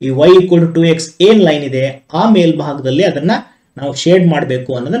ಈ y equal to 2x ಏನ್ ಲೈನ್ ಇದೆ ಆ ಮೇಲ್ಭಾಗದಲ್ಲಿ ಅದನ್ನ ನಾವು ಶೇಡ್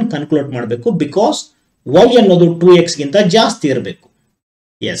ಮಾಡಬೇಕು ಅನ್ನೋದನ್ನ ಕನ್ಕ್ಲೂಡ್ ಮಾಡಬೇಕು. ಬಿಕಾಸ್ y ಅನ್ನೋದು 2x ಗಿಂತ ಜಾಸ್ತಿ ಇರಬೇಕು.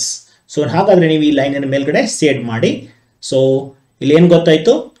 ಎಸ್, ಸೊ ಹಾಗಾದ್ರೆ ನೀವು ಈ ಲೈನ್ ಮೇಲ್ಗಡೆ ಶೇಡ್ ಮಾಡಿ. ಸೊ ಇಲ್ಲಿ ಏನ್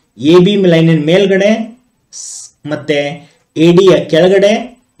ಗೊತ್ತಾಯ್ತು, ಎ ಬಿ ಲೈನ್ ಮೇಲ್ಗಡೆ ಮತ್ತೆ ಎ ಡಿ ಯ ಕೆಳಗಡೆ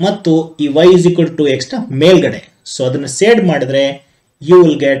ಮತ್ತು ಈ y is equal to 2x ನ ಮೇಲ್ಗಡೆ. ಸೊ ಅದನ್ನ ಶೇಡ್ ಮಾಡಿದ್ರೆ you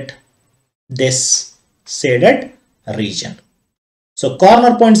will get this shaded region. So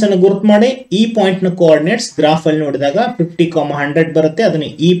corner points ಅನ್ನು ಗುರುತು ಮಾಡಿ. ಈ ಪಾಯಿಂಟ್ ನ ಕೋಆರ್ಡಿನೇಟ್ಸ್ ಗ್ರಾಫ್ ಅಲ್ಲಿ ನೋಡಿದಾಗ 50,100 ಬರುತ್ತೆ. ಅದನ್ನ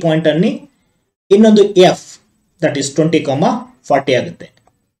ಈ ಪಾಯಿಂಟ್ ಅನ್ನಿ. ಇನ್ನೊಂದು ಎಫ್ ದಟ್ ಇಸ್ 20,40 ಆಗುತ್ತೆ.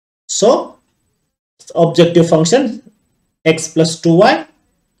 So objective function x plus 2y.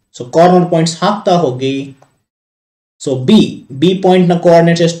 So corner points ಹಾಕ್ತಾ ಹೋಗಿ. ಸೊ ಬಿ ಪಾಯಿಂಟ್ ನ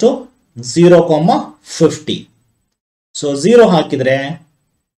ಕೋಆರ್ಡಿನೇಟ್ಸ್ ಎಷ್ಟು, 0,50. ಸೊ 0 ಹಾಕಿದ್ರೆ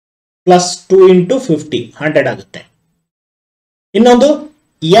ಪ್ಲಸ್ 2 into 50 100 ಆಗುತ್ತೆ. ಇನ್ನೊಂದು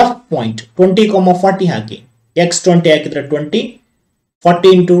ಎಫ್ ಪಾಯಿಂಟ್ 20,40 ಹಾಕಿ. x 20 ಹಾಕಿದ್ರೆ 20,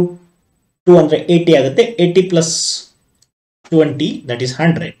 40 into 2 ಅಂದ್ರೆ 80 ಆಗುತ್ತೆ. 80 plus 20 ದಟ್ ಇಸ್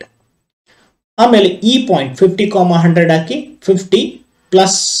 100. ಆಮೇಲೆ ಈ ಪಾಯಿಂಟ್ 50,100 ಹಾಕಿ 50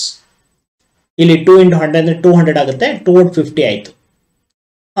 ಪ್ಲಸ್ ಇಲ್ಲಿ 2 into 100 ಅಂದ್ರೆ 200 ಆಗುತ್ತೆ. 250 ಆಯ್ತು.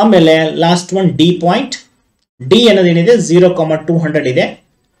 ಆಮೇಲೆ last one D point. D ಅನ್ನೋದೇನಿದೆ 0,200 ಇದೆ.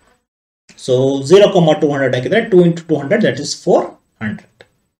 ಸೊ 0,200 ಹಾಕಿದ್ರೆ 2 into 200 ದಟ್ ಇಸ್ 400.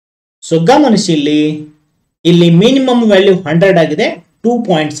 ಸೊ ಗಮನಿಸಿ ಇಲ್ಲಿ ಮಿನಿಮಮ್ ವ್ಯಾಲ್ಯೂ 100 ಆಗಿದೆ 2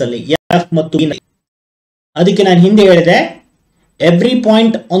 ಪಾಯಿಂಟ್ಸ್ ಅಲ್ಲಿ ಎಫ್ ಮತ್ತು ಇ. ಅದಕ್ಕೆ ನಾನು ಹಿಂದೆ ಹೇಳಿದೆ every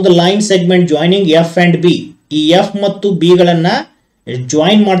point on the line segment joining F and B ಈ ಎಫ್ ಮತ್ತು ಬಿ ಗಳನ್ನ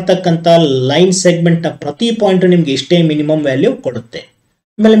ಜಾಯಿನ್ ಮಾಡ್ತಕ್ಕಂಥ ಲೈನ್ ಸೆಗ್ಮೆಂಟ್ ನ ಪ್ರತಿ ಪಾಯಿಂಟ್ ನಿಮ್ಗೆ ಇಷ್ಟೇ ಮಿನಿಮಮ್ ವ್ಯಾಲ್ಯೂ ಕೊಡುತ್ತೆ.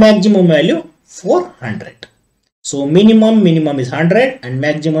 ಆಮೇಲೆ maximum value 400. So minimum is 100 and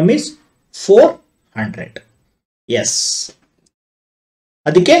maximum is 400. S,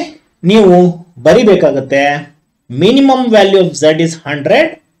 ಅದಕ್ಕೆ ನೀವು ಬರಿಬೇಕಾಗುತ್ತೆ minimum value of z is 100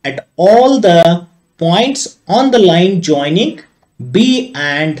 at all the points on the line joining B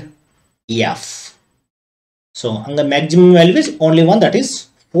and F. So the maximum value is only one, that is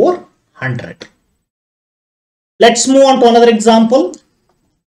 400. Let's move on to another example.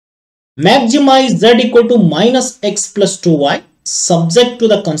 Maximize z equal to minus x plus 2y subject to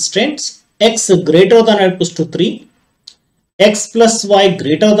the constraints x greater than or equals to 3, x plus y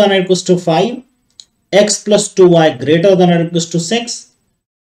greater than or equals to 5, x plus 2y greater than or equals to 6,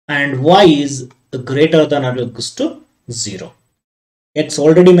 and y is greater than or equals to 0. x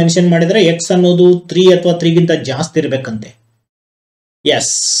already mention ಮಾಡಿದ್ರೆ x ಅನ್ನೋದು 3 ಅಥವಾ 3 ಗಿಂತ ಜಾಸ್ತಿ ಇರಬೇಕಂತೆ.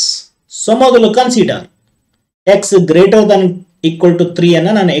 S, so ಮೊದಲು consider x greater than equal to 3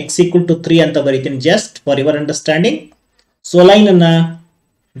 ಅನ್ನ ನಾನು x equal to 3 ಅಂತ ಬರೀತೀನಿ just for your understanding. So line ಅನ್ನ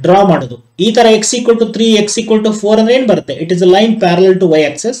ಡ್ರಾ ಮಾಡೋದು ಈ ತರ x equal to 3, x equal to 4 ಅಂದ್ರೆ ಏನ್ ಬರುತ್ತೆ? It is a line parallel to y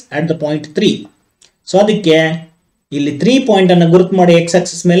Axis at the point 3. So ಅದಕ್ಕೆ ಇಲ್ಲಿ 3 ಪಾಯಿಂಟ್ ಅನ್ನು ಗುರುತು ಮಾಡಿ x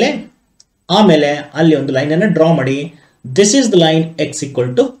ಆಕ್ಸಿಸ್ ಮೇಲೆ, ಆಮೇಲೆ ಅಲ್ಲಿ ಒಂದು ಲೈನ್ ಅನ್ನು ಡ್ರಾ ಮಾಡಿ. This is the line x equal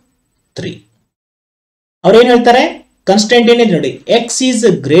to 3. ಅವ್ರು ಏನ್ ಹೇಳ್ತಾರೆ? ಕನ್ಸ್ಟೆಂಟ್ ಏನಿದೆ ನೋಡಿ, x is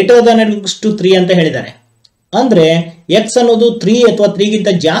greater than equals to 3 ಅಂತ ಹೇಳಿದ್ದಾರೆ. ಅಂದ್ರೆ x ಅನ್ನೋದು 3 ಅಥವಾ 3 ಗಿಂತ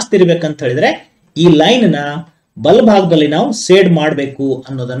ಜಾಸ್ತಿ ಇರಬೇಕಂತ ಹೇಳಿದ್ರೆ ಈ ಲೈನ್ ನ ಬಲಭಾಗದಲ್ಲಿ ನಾವು ಸೇಡ್ ಮಾಡಬೇಕು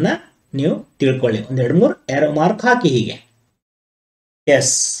ಅನ್ನೋದನ್ನ ನೀವು ತಿಳ್ಕೊಳ್ಳಿ. ಒಂದ್ 2-3 ಏರೋ ಮಾರ್ಕ್ ಹಾಕಿ ಹೀಗೆ.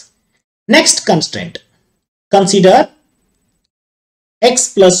 S, next constant consider x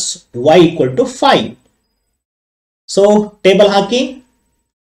plus y equal to 5. So table ಹಾಕಿ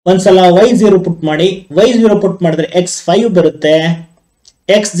ಒಂದ್ಸಲ y0 ಪುಟ್ ಮಾಡಿ, y0 ಪುಟ್ ಮಾಡಿದ್ರೆ x 5 ಬರುತ್ತೆ,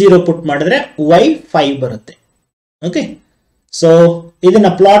 x0 ಪುಟ್ ಮಾಡಿದ್ರೆ y 5 ಬರುತ್ತೆ. ಓಕೆ, ಸೊ ಇದನ್ನ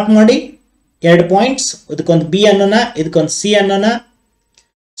ಪ್ಲಾಟ್ ಮಾಡಿ 2 ಪಾಯಿಂಟ್ಸ್, ಇದಕ್ಕೊಂದು ಬಿ ಅನ್ನೋಣ, ಇದಕ್ಕೊಂದು ಸಿ ಅನ್ನೋಣ.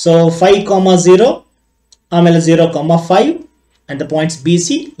 ಸೊ 5,0 ಆಮೇಲೆ 0,5 and the points B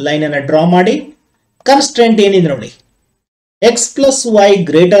C line ಅನ್ನ ಡ್ರಾ ಮಾಡಿ. ಕನ್ಸ್ಟೆಂಟ್ ಏನಿದೆ ನೋಡಿ, x plus y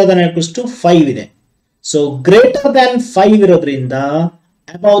greater than equals to 5 ಇದೆ. ಸೊ ಗ್ರೇಟರ್ ದನ್ 5 ಇರೋದ್ರಿಂದ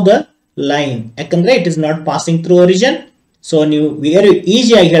ಅಬೌವ್ ದ ಲೈನ್, ಯಾಕಂದ್ರೆ it is not passing through origin. So ನೀವು ವೆರಿ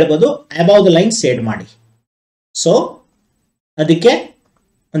ಈಸಿಯಾಗಿ ಹೇಳ್ಬೋದು ಅಬೌವ್ ದ ಲೈನ್ ಸೇಡ್ ಮಾಡಿ. ಸೊ ಅದಕ್ಕೆ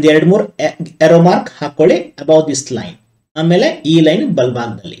ಒಂದು 2-3 ಏರೋ ಮಾರ್ಕ್ ಹಾಕೊಳ್ಳಿ ಅಬೌವ್ ದಿಸ್ ಲೈನ್, ಆಮೇಲೆ ಈ ಲೈನ್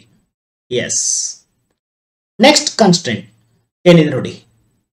ಬಲಭಾಗದಲ್ಲಿ. ಎಸ್, ನೆಕ್ಸ್ಟ್ ಕನ್ಸ್ಟೆಂಟ್ ಏನಿದೆ ನೋಡಿ,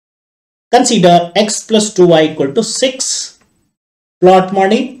 consider x plus 2y equal to 6. Plot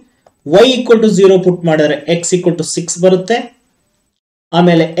ಮಾಡಿ y equal to 0 ಪುಟ್ ಮಾಡಿದ್ರೆ x equal to 6 ಬರುತ್ತೆ,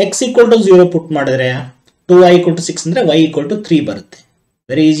 ಆಮೇಲೆ x equal to 0 ಪುಟ್ ಮಾಡಿದ್ರೆ 2y equal to 6 ಅಂದ್ರೆ y equal to 3 ಬರುತ್ತೆ.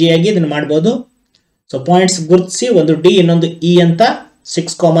 ವೆರಿ ಈಸಿಯಾಗಿ ಇದನ್ನ ಮಾಡಬಹುದು. ಸೊ ಪಾಯಿಂಟ್ಸ್ ಗುರುತಿಸಿ, ಒಂದು ಡಿ ಇನ್ನೊಂದು ಇ ಅಂತ.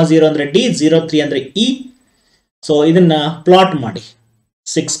 6,0 ಅಂದ್ರೆ ಡಿ, 0,3 ಅಂದ್ರೆ ಇ. ಸೊ ಇದನ್ನ ಪ್ಲಾಟ್ ಮಾಡಿ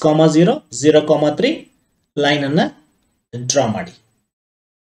 6,0, 0,3 ಲೈನ್ ಅನ್ನ ಡ್ರಾ ಮಾಡಿ.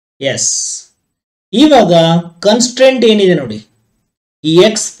 ಎಸ್, ಇವಾಗ ಕನ್ಸ್ಟೆಂಟ್ ಏನಿದೆ ನೋಡಿ, ಈ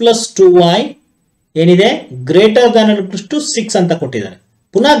x plus 2y ಏನಿದೆ ಗ್ರೇಟರ್ ದನ್ equals to 6 ಅಂತ ಕೊಟ್ಟಿದ್ದಾರೆ.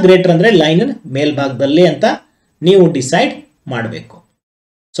 ಪುನಃ ಗ್ರೇಟರ್ ಅಂದ್ರೆ ಲೈನ್ ಮೇಲ್ಭಾಗದಲ್ಲಿ ಅಂತ ನೀವು ಡಿಸೈಡ್ ಮಾಡಬೇಕು.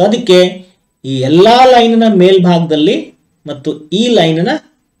 ಸೊ ಅದಕ್ಕೆ ಈ ಎಲ್ಲಾ ಲೈನಿನ ಮೇಲ್ಭಾಗದಲ್ಲಿ ಮತ್ತು ಈ ಲೈನಿನ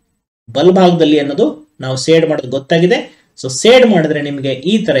ಬಲಭಾಗದಲ್ಲಿ ಅನ್ನೋದು ನಾವು ಸೇಡ್ ಮಾಡೋದು ಗೊತ್ತಾಗಿದೆ. ಸೊ ಸೇಡ್ ಮಾಡಿದ್ರೆ ನಿಮಗೆ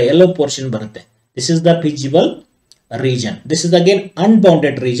ಈ ತರ ಯೆಲ್ಲೋ ಪೋರ್ಷನ್ ಬರುತ್ತೆ. This is the ಫಿಜಿಬಲ್ region, this is again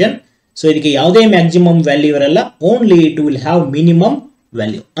unbounded region. So ಇದಕ್ಕೆ ಯಾವುದೇ ಮ್ಯಾಕ್ಸಿಮಮ್ ವ್ಯಾಲ್ಯೂ ಇರಲ್ಲ, only it will have minimum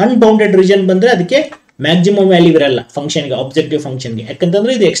value. Unbounded region ಬಂದ್ರೆ ಅದಕ್ಕೆ ಮ್ಯಾಕ್ಸಿಮಮ್ ವ್ಯಾಲ್ಯೂ ಇರಲ್ಲ ಫಂಕ್ಷನ್ಗೆ, ಆಬ್ಜೆಕ್ಟಿವ್ ಫಂಕ್ಷನ್ಗೆ,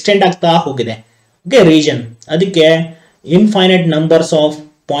 ಯಾಕಂತಂದ್ರೆ ಇದು ಎಕ್ಸ್ಟೆಂಡ್ ಆಗ್ತಾ ಹೋಗಿದೆ. ಓಕೆ, ರೀಜನ್, ಅದಕ್ಕೆ infinite numbers of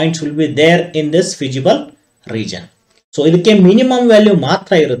points will be there in this ಫಿಜಿಬಲ್ region. So ಇದಕ್ಕೆ ಮಿನಿಮಮ್ ವ್ಯಾಲ್ಯೂ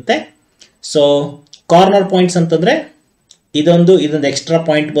ಮಾತ್ರ ಇರುತ್ತೆ. ಸೊ ಕಾರ್ನರ್ ಪಾಯಿಂಟ್ಸ್ ಅಂತಂದ್ರೆ ಇದೊಂದು ಎಕ್ಸ್ಟ್ರಾ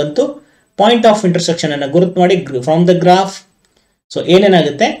ಪಾಯಿಂಟ್ ಬಂತು. ಪಾಯಿಂಟ್ ಆಫ್ ಇಂಟರ್ಸೆಕ್ಷನ್ ಅನ್ನು ಗುರುತು ಮಾಡಿ ಫ್ರಮ್ ದ ಗ್ರಾಫ್. ಸೊ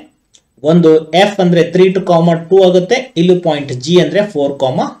ಏನೇನಾಗುತ್ತೆ, ಒಂದು ಎಫ್ ಅಂದ್ರೆ 3 to 2 ಆಗುತ್ತೆ, ಇಲ್ಲಿ ಪಾಯಿಂಟ್ ಜಿ ಅಂದ್ರೆ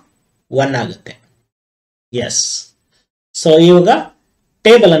 4,1 ಆಗುತ್ತೆ. ಎಸ್, ಸೊ ಇವಾಗ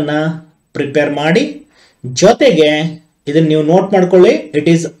ಟೇಬಲ್ ಅನ್ನ ಪ್ರಿಪೇರ್ ಮಾಡಿ, ಜೊತೆಗೆ ಇದನ್ನ ನೀವು ನೋಟ್ ಮಾಡ್ಕೊಳ್ಳಿ, it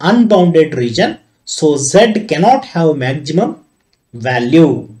is unbounded region. So z cannot have maximum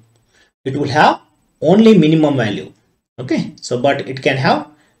value, it will have only minimum value. Okay, so but it can have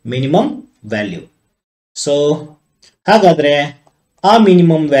minimum value. So ಹಾಗಾದ್ರೆ ಆ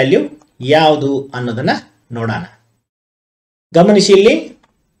ಮಿನಿಮಮ್ ವ್ಯಾಲ್ಯೂ ಯಾವುದು ಅನ್ನೋದನ್ನ ನೋಡೋಣ. ಗಮನಿಸಿ, ಇಲ್ಲಿ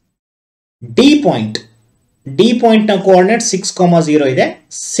ಡಿ ಪಾಯಿಂಟ್ ನ ಕೋಆರ್ಡಿನೇಟ್ 6,0 ಇದೆ.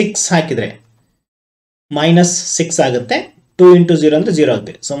 6 ಹಾಕಿದ್ರೆ ಮೈನಸ್ 6 ಆಗುತ್ತೆ. 2 ಇಂಟು 0 ಅಂದ್ರೆ 0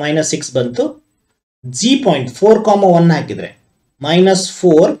 ಆಗುತ್ತೆ. ಸೊ ಮೈನಸ್ 6 ಬಂತು. ಜಿ ಪಾಯಿಂಟ್ 4,1 ಹಾಕಿದ್ರೆ ಮೈನಸ್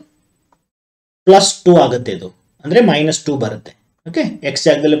 4 ಪ್ಲಸ್ 2 ಆಗುತ್ತೆ. ಇದು ಅಂದ್ರೆ ಮೈನಸ್ 2 ಬರುತ್ತೆ. ಓಕೆ, ಎಕ್ಸ್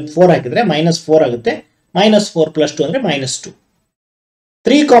ಜಾಗದಲ್ಲಿ 4 ಹಾಕಿದ್ರೆ ಮೈನಸ್ 4 ಆಗುತ್ತೆ. ಮೈನಸ್ 4 ಪ್ಲಸ್ 2 ಅಂದ್ರೆ ಮೈನಸ್ 2.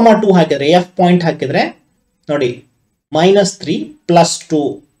 3,2 ಹಾಕಿದ್ರೆ ಎಫ್ ಪಾಯಿಂಟ್ ಹಾಕಿದ್ರೆ ನೋಡಿ ಮೈನಸ್ 3 ಪ್ಲಸ್ 2,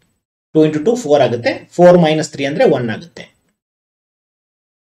 2 ಇಂಟು 2 4 ಆಗುತ್ತೆ. 4 ಮೈನಸ್ 3 ಅಂದ್ರೆ 1 ಆಗುತ್ತೆ.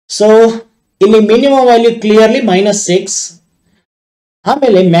 ಸೊ ಇಲ್ಲಿ ಮಿನಿಮಮ್ ವ್ಯಾಲ್ಯೂ ಕ್ಲಿಯರ್ಲಿ ಮೈನಸ್ 6.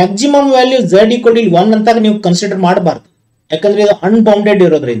 ಆಮೇಲೆ ಮ್ಯಾಕ್ಸಿಮಮ್ ವ್ಯಾಲ್ಯೂ z ಈಕ್ವಲ್ ಇಲ್ಲಿ 1 ಅಂತ ನೀವು ಕನ್ಸಿಡರ್ ಮಾಡಬಾರ್ದು. ಯಾಕಂದ್ರೆ ಇದು ಅನ್ಬೌಂಡೆಡ್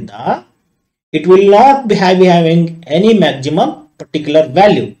ಇರೋದ್ರಿಂದ it will not be having any maximum particular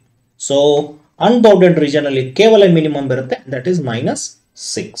value. So unbounded region ಅಲ್ಲಿ ಕೇವಲ ಮಿನಿಮಮ್ ಬರುತ್ತೆ, ದಟ್ ಈಸ್ ಮೈನಸ್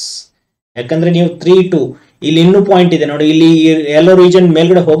 6. ಯಾಕಂದ್ರೆ ನೀವು 3 2 ಇಲ್ಲಿ ಇನ್ನೂ ಪಾಯಿಂಟ್ ಇದೆ ನೋಡಿ. ಇಲ್ಲಿ ಎಲ್ಲೋ ರೀಜನ್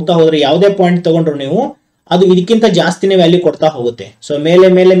ಮೇಲ್ಗಡೆ ಹೋಗ್ತಾ ಹೋದ್ರೆ ಯಾವುದೇ ಪಾಯಿಂಟ್ ತಗೊಂಡ್ರು ನೀವು ಅದು ಇದಕ್ಕಿಂತ ಜಾಸ್ತಿನೇ ವ್ಯಾಲ್ಯೂ ಕೊಡ್ತಾ ಹೋಗುತ್ತೆ. ಸೊ ಮೇಲೆ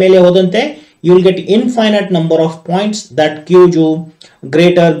ಮೇಲೆ ಮೇಲೆ ಹೋದಂತೆ you will get infinite number of points that gives you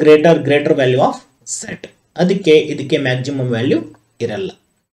greater value of z. ಅದಕ್ಕೆ ಇದಕ್ಕೆ ಮ್ಯಾಕ್ಸಿಮಮ್ ವ್ಯಾಲ್ಯೂ ಇರಲ್ಲ.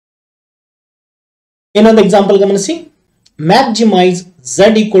 ಇನ್ನೊಂದು ಎಕ್ಸಾಂಪಲ್ ಗಮನಿಸಿ. Maximise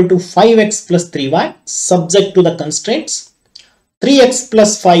z equal to 5x plus 3y subject to the constraints 3x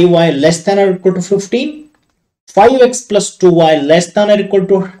plus 5y less than or equal to 15, 5x plus 2y less than or equal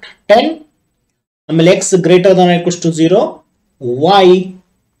to 10, ಆಮೇಲೆ x greater than or equals to 0, y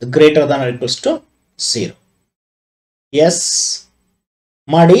greater than or equals to 0. Yes,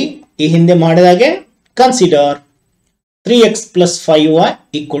 ಮಾಡಿ. ಈ ಹಿಂದೆ ಮಾಡಿದಾಗೆ consider 3x plus 5y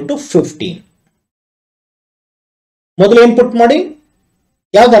equal to 15. ಮೊದಲು ಏನ್ ಪುಟ್ ಮಾಡಿ,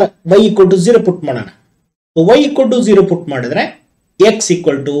 ಯಾವ್ದಾರ y equal to 0 ಪುಟ್ ಮಾಡೋಣ. y equal to 0 ಪುಟ್ ಮಾಡಿದ್ರೆ x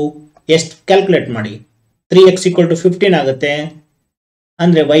equal to ಎಷ್ಟು ಕ್ಯಾಲ್ಕುಲೇಟ್ ಮಾಡಿ. 3x equal to 15 ಆಗುತ್ತೆ.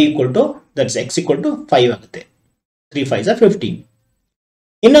 ಅಂದ್ರೆ y equal to that's x equal to 5 ಆಗುತ್ತೆ. 3 5s are 15.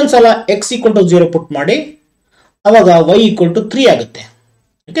 ಇನ್ನೊಂದ್ಸಲ x equal to 0 ಪುಟ್ ಮಾಡಿ, ಅವಾಗ y equal to 3 ಆಗುತ್ತೆ.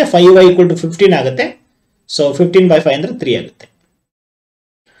 ಓಕೆ, 5y equal to 15 ಆಗುತ್ತೆ. ಸೊ 15 by 5 ಅಂದ್ರೆ 3 ಆಗುತ್ತೆ.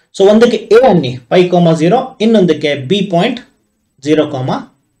 ಸೊ ಒಂದಕ್ಕೆ a ಅನ್ನಿ 5,0, ಇನ್ನೊಂದಕ್ಕೆ b ಪಾಯಿಂಟ್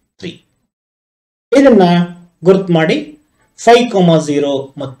 0,3. ಇದನ್ನ ಗುರುತು ಮಾಡಿ 5,0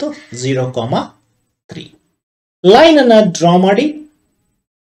 ಮತ್ತು 0,3 ಲೈನ್ ಅನ್ನ ಡ್ರಾ ಮಾಡಿ.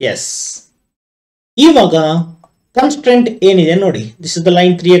 ಎಸ್, ಇವಾಗ ಕನ್ಸ್ಟ್ರೆಂಟ್ ಏನಿದೆ ನೋಡಿ. This is the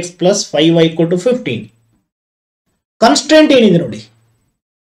line 3x plus 5y equal to 15. Constraint ಏನಿದೆ ನೋಡಿ.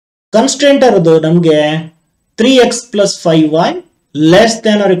 ಕನ್ಸ್ಟ್ರೆಂಟ್ ಇರೋದು ನಮಗೆ 3x plus 5y less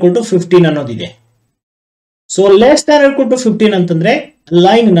than R equal to 15 ಅನ್ನೋದಿದೆ. So less than R equal to 15 ಅಂತಂದ್ರೆ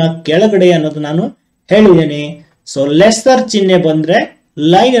ಲೈನ್ ನ ಕೆಳಗಡೆ ಅನ್ನೋದು ನಾನು ಹೇಳಿದ್ದೇನೆ. ಸೊ ಲೆಸ್ಸರ್ ಚಿಹ್ನೆ ಬಂದ್ರೆ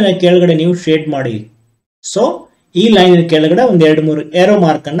ಲೈನ್ ನ ಕೆಳಗಡೆ ನೀವು ಶೇಡ್ ಮಾಡಿ. ಸೊ ಈ ಲೈನ್ ಕೆಳಗಡೆ ಒಂದ್ 2-3 ಏರೋ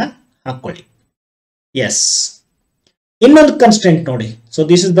ಮಾರ್ಕ್ ಅನ್ನ ಹಾಕೊಳ್ಳಿ. ಎಸ್, ಇನ್ನೊಂದು ಕನ್ಸ್ಟೆಂಟ್ ನೋಡಿ. So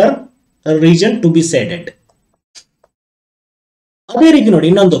this is the region to B ಸೇಡೆಡ್. ಅದೇ ರೀತಿ ನೋಡಿ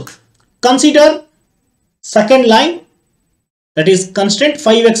ಇನ್ನೊಂದು. Consider second line, that is constant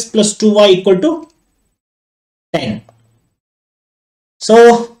 5x plus 2y equal to 10. So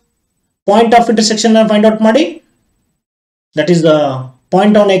point of intersection find out ಮಾಡಿ. That is the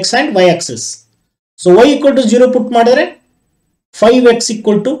point on x and y axis. So y equal to 0 ಪುಟ್ ಮಾಡಿದ್ರೆ 5x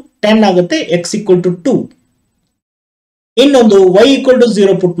equal to 10 ಆಗುತ್ತೆ, x equal to 2. ಇನ್ನೊಂದು y equal to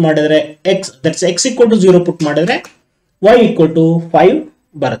 0 ಪುಟ್ ಮಾಡಿದ್ರೆ x equal to 0 ಪುಟ್ ಮಾಡಿದ್ರೆ y equal to 5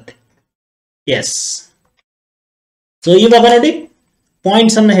 ಬರುತ್ತೆ. S, so ಇವಾಗ ನೋಡಿ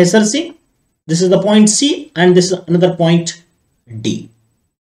points ಅನ್ನು ಹೆಸರಿಸಿ. This is the point C and this another point D.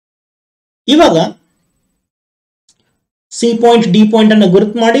 ಇವಾಗ ಸಿ ಪಾಯಿಂಟ್ ಡಿ ಪಾಯಿಂಟ್ ಅನ್ನು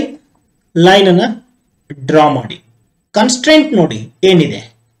ಗುರುತು ಮಾಡಿ ಲೈನ್ ಅನ್ನ ಡ್ರಾ ಮಾಡಿ. ಕನ್ಸ್ಟ್ರೆಂಟ್ ನೋಡಿ ಏನಿದೆ.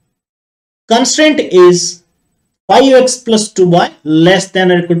 Constraint is 5x plus 2y less than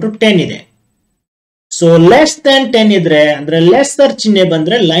R equal to 10 ಇದೆ. ಸೊ ಲೆಸ್ ದ್ಯಾನ್ 10 ಇದ್ರೆ ಅಂದ್ರೆ ಲೆಸ್ಸರ್ ಚಿಹ್ನೆ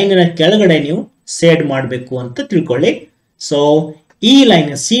ಬಂದ್ರೆ ಲೈನ್ ನ ಕೆಳಗಡೆ ನೀವು ಸೇಡ್ ಮಾಡಬೇಕು ಅಂತ ತಿಳ್ಕೊಳ್ಳಿ. ಸೊ ಈ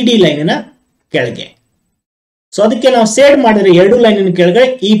ಲೈನ್ ಸಿ ಡಿ ಲೈನ್ ನ ಕೆಳಗೆ. ಸೊ ಅದಕ್ಕೆ ನಾವು ಸೇಡ್ ಮಾಡಿದ್ರೆ ಎರಡು ಲೈನ್ ಕೆಳಗಡೆ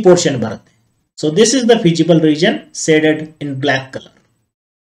ಈ ಪೋರ್ಷನ್ ಬರುತ್ತೆ. So this is the visible region ಸೇಡೆಡ್ in black colour.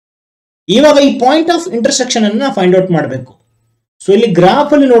 ಇವಾಗ ಈ ಪಾಯಿಂಟ್ ಆಫ್ ಇಂಟರ್ಸೆಕ್ಷನ್ ಅನ್ನ ಫೈಂಡ್ ಔಟ್ ಮಾಡಬೇಕು. ಸೊ ಇಲ್ಲಿ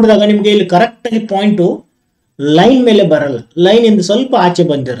ಗ್ರಾಫ್ ಅಲ್ಲಿ ನೋಡಿದಾಗ ನಿಮಗೆ ಇಲ್ಲಿ ಕರೆಕ್ಟ್ ಆಗಿ ಪಾಯಿಂಟ್ ಲೈನ್ ಮೇಲೆ ಬರಲ್ಲ, ಲೈನ್ ಇಂದ ಸ್ವಲ್ಪ ಆಚೆ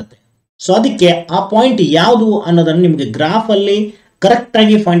ಬಂದಿರುತ್ತೆ. ಸೊ ಅದಕ್ಕೆ ಆ ಪಾಯಿಂಟ್ ಯಾವುದು ಅನ್ನೋದನ್ನು ನಿಮಗೆ ಗ್ರಾಫ್ ಅಲ್ಲಿ ಕರೆಕ್ಟ್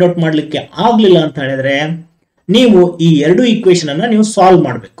ಆಗಿ ಫೈಂಡ್ ಔಟ್ ಮಾಡ್ಲಿಕ್ಕೆ ಆಗ್ಲಿಲ್ಲ ಅಂತ ಹೇಳಿದ್ರೆ ನೀವು ಈ ಎರಡು ಈಕ್ವೇಶನ್ ಅನ್ನ ನೀವು ಸಾಲ್ವ್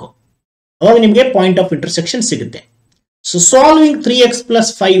ಮಾಡಬೇಕು. ಅವಾಗ ನಿಮಗೆ ಪಾಯಿಂಟ್ ಆಫ್ ಇಂಟರ್ಸೆಕ್ಷನ್ ಸಿಗುತ್ತೆ. So solving 3x plus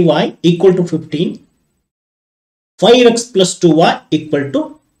 5y equal to 15, 5x plus 2y equal to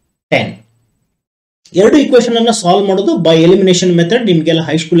 10. ಎರಡು ಈಕ್ವೇಶನ್ ಅನ್ನ ಸಾಲ್ವ್ ಮಾಡೋದು ಬೈ ಎಲಿಮಿನೇಷನ್ ಮೆಥಡ್. ನಿಮ್ಗೆಲ್ಲ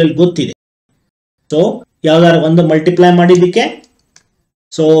ಹೈಸ್ಕೂಲ್ ಅಲ್ಲಿ ಗೊತ್ತಿದೆ. ಸೊ ಯಾವ್ದಾರ ಒಂದು ಮಲ್ಟಿಪ್ಲೈ ಮಾಡಿದ್ದಕ್ಕೆ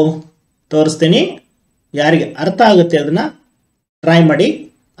ಸೊ ತೋರಿಸ್ತೀನಿ. ಯಾರಿಗೆ ಅರ್ಥ ಆಗುತ್ತೆ ಅದನ್ನ ಟ್ರೈ ಮಾಡಿ,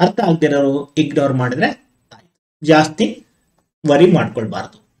 ಅರ್ಥ ಆಗದಿರೋರು ಇಗ್ನೋರ್ ಮಾಡಿದ್ರೆ ಜಾಸ್ತಿ ವರಿ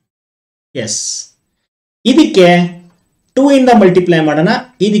ಮಾಡ್ಕೊಳ್ಬಾರ್ದು. ಎಸ್, ಇದಕ್ಕೆ 2 ಇಂದ ಮಲ್ಟಿಪ್ಲೈ ಮಾಡೋಣ,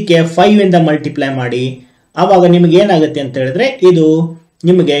 ಇದಕ್ಕೆ 5 ಇಂದ ಮಲ್ಟಿಪ್ಲೈ ಮಾಡಿ. ಆವಾಗ ನಿಮಗೆ ಏನಾಗುತ್ತೆ ಅಂತ ಹೇಳಿದ್ರೆ ಇದು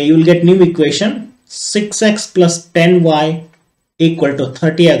ನಿಮಗೆ you will get new equation 6x plus 10y equal to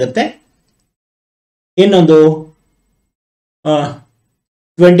 30 ಆಗುತ್ತೆ. ಇನ್ನೊಂದು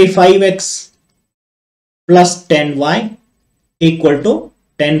 25x plus 10y equal to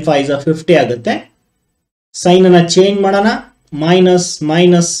 10 5 is 50 ಆಗುತ್ತೆ. ಸೈನ್ ಅನ್ನ ಚೇಂಜ್ ಮಾಡೋಣ, ಮೈನಸ್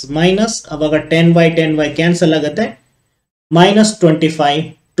ಮೈನಸ್ ಮೈನಸ್, ಅವಾಗ 10y ಕ್ಯಾನ್ಸಲ್ ಆಗುತ್ತೆ. ಮೈನಸ್ 25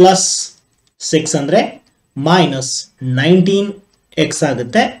 ಪ್ಲಸ್ 6 ಅಂದ್ರೆ ಮೈನಸ್ 19x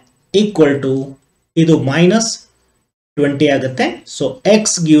ಆಗುತ್ತೆ, ಈಕ್ವಲ್ ಟು ಇದು ಮೈನಸ್ 20 ಆಗುತ್ತೆ. So x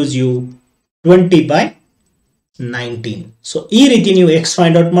gives you 20/19. So ಈ ರೀತಿ ನೀವು x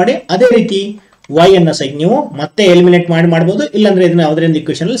ಫೈಂಡ್ ಔಟ್ ಮಾಡಿ, ಅದೇ ರೀತಿ y ಅನ್ನ ಸಹ ನೀವು ಮತ್ತೆ ಎಲಿಮಿನೇಟ್ ಮಾಡಬಹುದು, ಇಲ್ಲಾಂದ್ರೆ ಇದನ್ನ ಯಾವುದರಿಂದ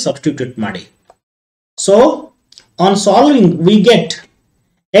ಇಕ್ವೇಶನ್ ಅಲ್ಲಿ ಸಬ್ಸ್ಟಿಟ್ಯೂಟ್ ಮಾಡಿ. So on solving we get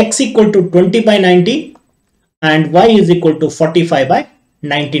x equal to 20/90 and y is equal to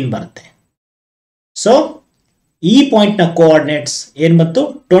 45/19 ಬರುತ್ತೆ. ಸೊ ಈ ಪಾಯಿಂಟ್ ನ ಕೋಆರ್ಡಿನೇಟ್ಸ್ ಏನ್ ಮತ್ತು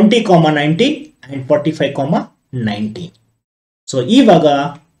 20,90 and 45,90. ಸೊ ಇವಾಗ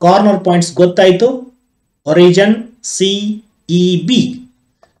ಕಾರ್ನರ್ ಪಾಯಿಂಟ್ಸ್ ಗೊತ್ತಾಯ್ತು. Origin CEB.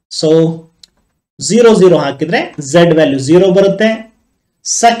 ಸೊ 0 0 ಹಾಕಿದ್ರೆ z ವ್ಯಾಲ್ಯೂ 0 ಬರುತ್ತೆ.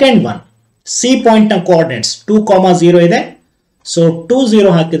 ಸೆಕೆಂಡ್ ಒನ್ ಸಿ ಪಾಯಿಂಟ್ ನ ಕೋಆರ್ಡಿನೇಟ್ಸ್ 2,0 ಇದೆ. ಸೊ 2 0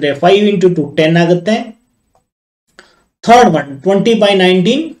 ಹಾಕಿದ್ರೆ 5 into 2 10 ಆಗುತ್ತೆ. ಥರ್ಡ್ ಒನ್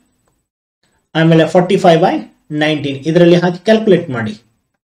 20/19 ಆಮೇಲೆ 45/19 ಇದರಲ್ಲಿ ಹಾಕಿ ಕ್ಯಾಲ್ಕುಲೇಟ್ ಮಾಡಿ.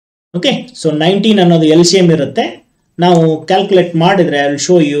 ಓಕೆ, ಸೊ 19 ಅನ್ನೋದು LCM ಇರುತ್ತೆ. ನಾವು ಕ್ಯಾಲ್ಕುಲೇಟ್ ಮಾಡಿದ್ರೆ I will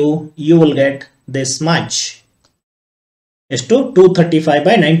show you will get this much. ಎಷ್ಟು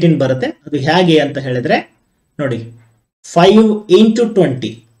 235/19 ಬರುತ್ತೆ. ಅದು ಹೇಗೆ ಅಂತ ಹೇಳಿದ್ರೆ ನೋಡಿ, 5 into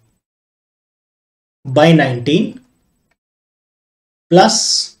 20/19 ಪ್ಲಸ್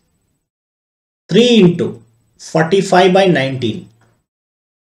 3 into 45/19.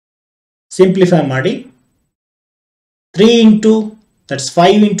 ಸಿಂಪ್ಲಿಫೈ ಮಾಡಿ, 3 into that's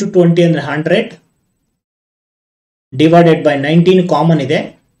 5 into 20 ಅಂದ್ರೆ 100 ಡಿವೈಡೆಡ್ ಬೈ 19 ಕಾಮನ್ ಇದೆ,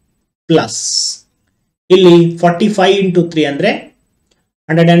 ಪ್ಲಸ್ ಇಲ್ಲಿ 45 into 3 ಅಂದ್ರೆ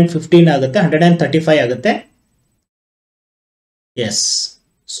 115 ಆಗುತ್ತೆ, 135 ಆಗುತ್ತೆ. S,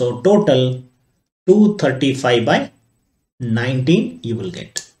 so total 235/19 you will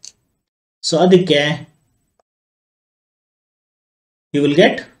get. So ಅದಕ್ಕೆ you will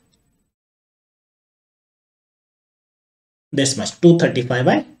get this much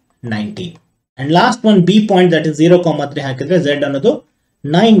 235/19. and last one B point that is 0,3 ಹಾಕಿದ್ರೆ z ಅನ್ನೋದು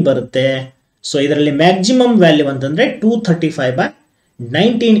 9 ಬರುತ್ತೆ. ಸೊ ಇದರಲ್ಲಿ ಮ್ಯಾಕ್ಸಿಮಮ್ ವ್ಯಾಲ್ಯೂ ಅಂತಂದ್ರೆ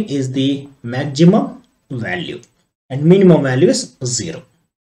 235/19 is the maximum value and minimum value is 0.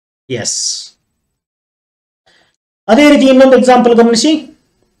 yes, ಅದೇ ರೀತಿ ಇನ್ನೊಂದು example ಗಮನಿಸಿ.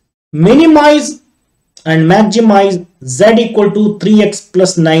 Minimise and maximize z equal to 3x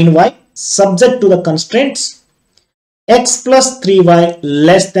plus 9y subject to the constraints x plus 3y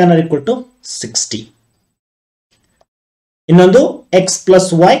less than or equal to 60. ಇನ್ನೊಂದು x plus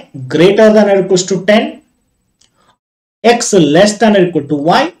y greater than or equals to 10, x less than or equal to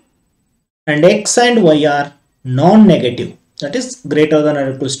y, and x and y are non-negative, that is greater than or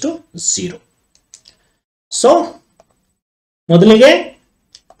equals to 0. So ಮೊದಲಿಗೆ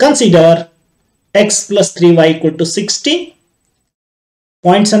consider x plus 3y equal to 60.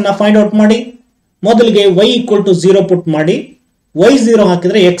 Points ಅನ್ನ find out ಮಾಡಿ. ಮೊದಲಿಗೆ y equal to 0 ಪುಟ್ ಮಾಡಿ, y 0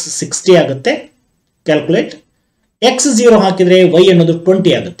 ಹಾಕಿದ್ರೆ x 60 ಆಗುತ್ತೆ. Calculate. x 0 ಹಾಕಿದ್ರೆ y ಅನ್ನೋದು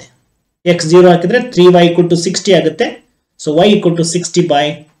 20 ಆಗುತ್ತೆ. x 0 ಹಾಕಿದ್ರೆ 3y equal to 60 ಆಗುತ್ತೆ. So y equal to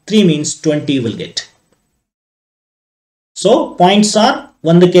 60/3 means 20 will get. So points are,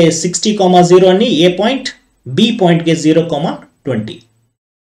 ಒಂದಕ್ಕೆ 60,0 ಅನ್ನಿ a ಪಾಯಿಂಟ್, b ಪಾಯಿಂಟ್ಗೆ 0,20.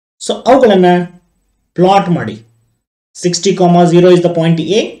 ಸೊ ಅವುಗಳನ್ನ ಪ್ಲಾಟ್ ಮಾಡಿ. 60,0 is the point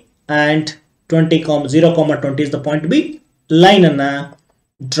A and 0,20 is the point B. Line ಅನ್ನ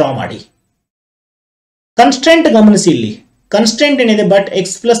ಡ್ರಾ ಮಾಡಿ. ಕನ್ಸ್ಟೆಂಟ್ ಗಮನಿಸಿ, ಇಲ್ಲಿ ಕನ್ಸ್ಟೆಂಟ್ ಏನಿದೆ, ಬಟ್ x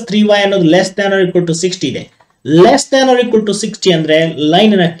plus 3y ಅನ್ನೋದು less than R equal to 60 ಇದೆ. Less than R equal to 60 ಅಂದ್ರೆ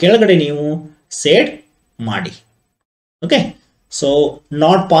ಲೈನ್ ನ ಕೆಳಗಡೆ ನೀವು ಸೇಡ್ ಮಾಡಿ. Okay, so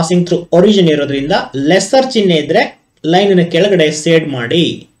not passing through origin ಇರೋದ್ರಿಂದ ಲೆಸ್ಸರ್ ಚಿಹ್ನೆ ಇದ್ರೆ ಲೈನ್ ನ ಕೆಳಗಡೆ ಸೇಡ್ ಮಾಡಿ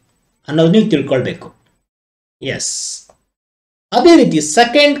ಅನ್ನೋದು ನೀವು ತಿಳ್ಕೊಳ್ಬೇಕು. ಎಸ್, ಅದೇ ರೀತಿ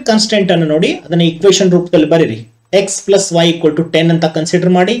ಸೆಕೆಂಡ್ ಕನ್ಸ್ಟೆಂಟ್ ಅನ್ನು ನೋಡಿ, ಅದನ್ನ ಇಕ್ವೇಶನ್ ರೂಪದಲ್ಲಿ ಬರೀರಿ. x plus y equal to 10 ಅಂತ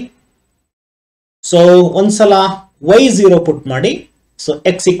ಕನ್ಸಿಡರ್ ಮಾಡಿ. ಸೊ ಒಂದ್ಸಲ y 0 ಪುಟ್ ಮಾಡಿ, ಸೊ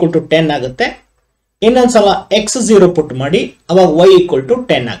x equal to 10 ಆಗುತ್ತೆ. ಇನ್ನೊಂದ್ಸಲ x 0 ಪುಟ್ ಮಾಡಿ, ಅವಾಗ y equal to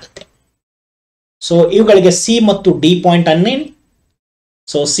 10 ಆಗುತ್ತೆ. ಸೊ ಇವುಗಳಿಗೆ ಸಿ ಮತ್ತು ಡಿ ಪಾಯಿಂಟ್ ಅನ್ನಿ.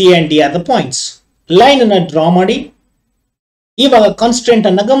 So C and D are the points. Line ಅನ್ನ ಡ್ರಾ ಮಾಡಿ. ಇವಾಗ ಕಾನ್ಸ್ಟೆಂಟ್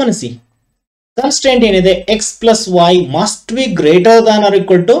ಅನ್ನ ಗಮನಿಸಿ. ಕಾನ್ಸ್ಟೆಂಟ್ ಏನಿದೆ, X plus Y must be greater than R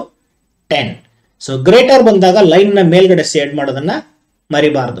equal to 10. So greater ಬಂದಾಗ ಲೈನ್ ನ ಮೇಲ್ಗಡೆ ಸೇಡ್ ಮಾಡೋದನ್ನ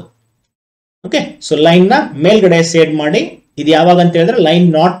ಮರಿಬಾರದು. ಓಕೆ, ಸೊ ಲೈನ್ ನ ಮೇಲ್ಗಡೆ ಸೇಡ್ ಮಾಡಿ. ಇದು ಯಾವಾಗ ಅಂತ ಹೇಳಿದ್ರೆ line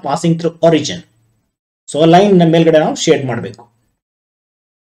not passing through origin. So line ನ ಮೇಲ್ಗಡೆ ನಾವು ಶೇಡ್ ಮಾಡಬೇಕು.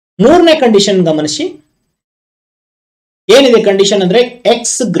 ಮೂರನೇ ಕಂಡೀಷನ್ ಗಮನಿಸಿ. ಏನಿದೆ ಕಂಡೀಷನ್ ಅಂದ್ರೆ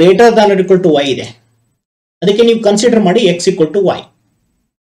X greater than R equal to Y ಇದೆ. ಅದಕ್ಕೆ ನೀವು ಕನ್ಸಿಡರ್ ಮಾಡಿ X equal to Y.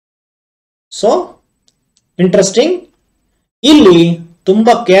 So interesting, ಇಲ್ಲಿ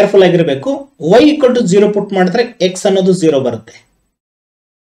ತುಂಬಾ ಕೇರ್ಫುಲ್ ಆಗಿರಬೇಕು. ವೈ ಈಕ್ವಲ್ ಟು 0 ಪುಟ್ ಮಾಡಿದ್ರೆ ಎಕ್ಸ್ ಅನ್ನೋದು 0 ಬರುತ್ತೆ.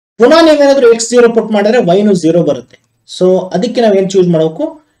 ಪುನಃ ನೀವೇನಾದ್ರೂ ಎಕ್ಸ್ 0 ಪುಟ್ ಮಾಡಿದ್ರೆ ವೈನು 0 ಬರುತ್ತೆ. ಸೊ ಅದಕ್ಕೆ ನಾವೇನ್ ಚೂಸ್ ಮಾಡಬೇಕು,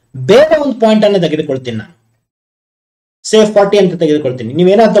 ಬೇರೆ ಒಂದು ಪಾಯಿಂಟ್ ಅನ್ನ ತೆಗೆದುಕೊಳ್ತೀನಿ ನಾನು. ಸೇ 40 ಅಂತ ತೆಗೆದುಕೊಳ್ತೀನಿ.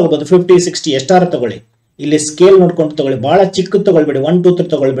 ನೀವೇನಾದ್ರು ತಗೋಬಹುದು, 50, 60 ಎಷ್ಟಾರು ತಗೊಳ್ಳಿ. ಇಲ್ಲಿ ಸ್ಕೇಲ್ ನೋಡ್ಕೊಂಡು ತಗೊಳ್ಳಿ, ಬಹಳ ಚಿಕ್ಕದು ತಗೊಳ್ಬೇಡಿ, 1, 2, 3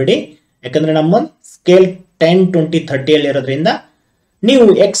 ತಗೊಳ್ಬೇಡಿ. ಯಾಕಂದ್ರೆ ನಮ್ಮ ಸ್ಕೇಲ್ 10, 20, 30 ಅಲ್ಲಿ ಇರೋದ್ರಿಂದ ನೀವು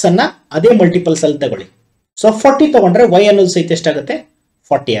ಎಕ್ಸ್ ಅನ್ನ ಅದೇ ಮಲ್ಟಿಪಲ್ಸ್ ಅಲ್ಲಿ ತಗೊಳ್ಳಿ. ಸೊ 40 ತಗೊಂಡ್ರೆ ವೈ ಅನ್ನೋದು ಸಹಿತ ಎಷ್ಟಾಗುತ್ತೆ,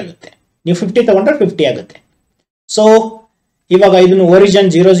 40 ಆಗುತ್ತೆ. ನೀವು 50 ತಗೊಂಡ್ರೆ 50 ಆಗುತ್ತೆ. ಸೊ ಇವಾಗ ಇದನ್ನು ಒರಿಜಿನ್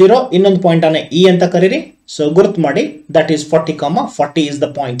 0, 0, ಇನ್ನೊಂದು ಪಾಯಿಂಟ್ ಅನ್ನ ಇ ಅಂತ ಕರೀರಿ. ಸೊ ಗುರುತು ಮಾಡಿ, that is 40, 40 is the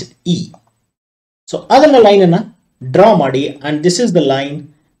point E. So ಅದನ್ನ ಲೈನ್ ಅನ್ನ ಡ್ರಾ ಮಾಡಿ, and this is the line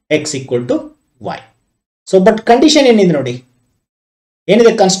X equal to Y. So but condition ಏನಿದೆ ನೋಡಿ,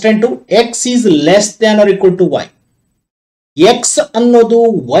 ಏನಿದೆ constant, X is less than R equal to Y. X ಅನ್ನೋದು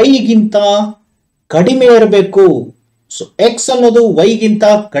ವೈಗಿಂತ ಕಡಿಮೆ ಇರಬೇಕು. So X ಅನ್ನೋದು ವೈಗಿಂತ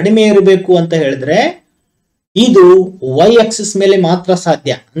ಕಡಿಮೆ ಇರಬೇಕು ಅಂತ ಹೇಳಿದ್ರೆ ಇದು ವೈ ಆಕ್ಸಿಸ್ ಮೇಲೆ ಮಾತ್ರ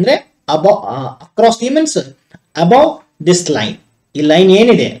ಸಾಧ್ಯ. ಅಂದ್ರೆ across the means above this line. ಈ ಲೈನ್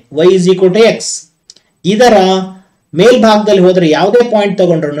ಏನಿದೆ Y is equal to X, ಇದರ ಮೇಲ್ಭಾಗದಲ್ಲಿ ಹೋದ್ರೆ ಯಾವುದೇ ಪಾಯಿಂಟ್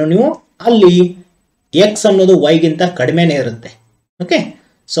ತಗೊಂಡ್ರು ನೀವು ಅಲ್ಲಿ ಎಕ್ಸ್ ಅನ್ನೋದು ವೈಗಿಂತ ಕಡಿಮೆನೇ ಇರುತ್ತೆ. ಓಕೆ,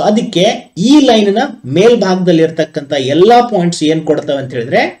 ಸೊ ಅದಕ್ಕೆ ಈ ಲೈನ್ನ ಮೇಲ್ಭಾಗದಲ್ಲಿ ಇರ್ತಕ್ಕಂಥ ಎಲ್ಲಾ ಪಾಯಿಂಟ್ಸ್ ಏನ್ ಕೊಡ್ತವೆ ಅಂತ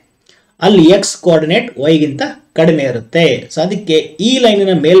ಹೇಳಿದ್ರೆ ಅಲ್ಲಿ ಎಕ್ಸ್ ಕೋಆರ್ಡಿನೇಟ್ ವೈಗಿಂತ ಕಡಿಮೆ ಇರುತ್ತೆ. ಸೊ ಅದಕ್ಕೆ ಈ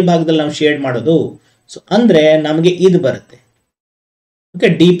ಲೈನಿನ ಮೇಲ್ಭಾಗದಲ್ಲಿ ನಾವು ಶೇಡ್ ಮಾಡೋದು. ಸೊ ಅಂದ್ರೆ ನಮಗೆ ಇದು ಬರುತ್ತೆ. ಓಕೆ,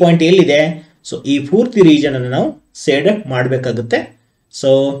 ಡಿ ಪಾಯಿಂಟ್ ಎಲ್ಲಿದೆ, ಸೊ ಈ ಪೂರ್ತಿ ರೀಜನ್ ಅನ್ನು ನಾವು ಸೇಡ್ ಮಾಡಬೇಕಾಗುತ್ತೆ. ಸೊ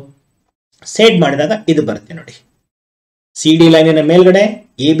ಸೇಡ್ ಮಾಡಿದಾಗ ಇದು ಬರುತ್ತೆ ನೋಡಿ, ಸಿ ಡಿ ಲೈನಿನ ಮೇಲ್ಗಡೆ,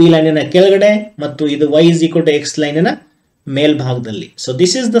 ಎ ಬಿ ಲೈನಿನ ಕೆಳಗಡೆ, ಮತ್ತು ಇದು Y is equal to X ಲೈನಿನ ಮೇಲ್ಭಾಗದಲ್ಲಿ. So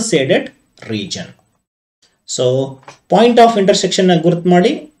this is the ಸೇಡೆಡ್ region. So point of intersection ನ ಗುರುತು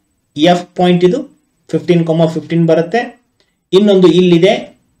ಮಾಡಿ. ಎಫ್ ಪಾಯಿಂಟ್ ಇದು 15,15 ಬರುತ್ತೆ. ಇನ್ನೊಂದು ಇಲ್ಲಿದೆ,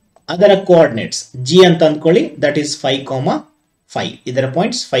 ಅದರ ಕೋಆರ್ಡಿನೇಟ್ಸ್ ಜಿ ಅಂತ ಅಂದ್ಕೊಳ್ಳಿ, ದಟ್ ಈಸ್ 5,5. ಇದರ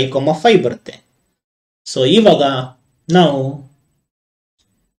ಪಾಯಿಂಟ್ಸ್ 5,5 ಬರುತ್ತೆ. ಸೊ ಇವಾಗ ನಾವು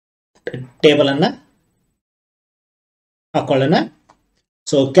ಟೇಬಲ್ ಅನ್ನ ಹಾಕೊಳ್ಳೋಣ.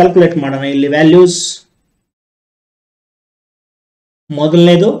 ಸೊ ಕ್ಯಾಲ್ಕುಲೇಟ್ ಮಾಡೋಣ. ಇಲ್ಲಿ ವ್ಯಾಲ್ಯೂಸ್,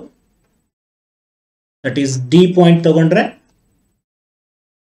 ಮೊದಲನೇದು ದಟ್ ಈಸ್ ಡಿ ಪಾಯಿಂಟ್ ತಗೊಂಡ್ರೆ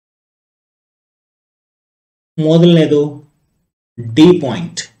ಮೊದಲನೇದು ಡಿ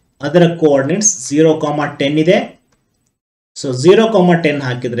ಪಾಯಿಂಟ್, ಅದರ ಕೋಆರ್ಡಿನೇಟ್ಸ್ 0,10 ಇದೆ. ಸೊ 0,10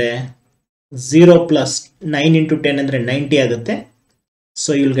 ಹಾಕಿದ್ರೆ 0 ಪ್ಲಸ್ 9 ಇಂಟು 10 ಅಂದ್ರೆ 90 ಆಗುತ್ತೆ. So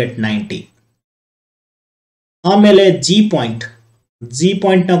you will get 90. ಆಮೇಲೆ ಜಿ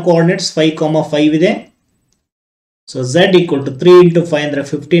ಪಾಯಿಂಟ್ ನ ಕೋಆರ್ಡಿನೇಟ್ಸ್ 5,5 ಇದೆ. So z equal to 3 into 5 ಅಂದ್ರೆ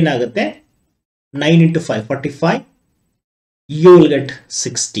 15 ಆಗುತ್ತೆ. 9 ಇಂಟು 5 45. You will get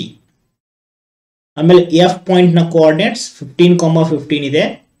 60. ಆಮೇಲೆ ಎಫ್ ಪಾಯಿಂಟ್ ನ ಕೋಆರ್ಡಿನೇಟ್ಸ್ 15,15 ಇದೆ.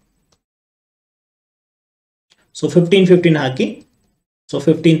 So 15 hockey. So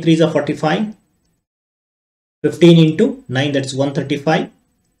 15 3 is 45. 15 into 9, that's 135.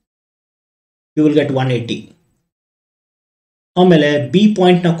 You will get 180. ಆಮೇಲೆ ಬಿ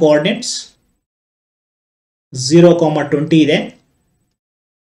ಪಾಯಿಂಟ್ ನ ಕೋಆರ್ಡಿನೇಟ್ಸ್ 0,20 ಇದೆ.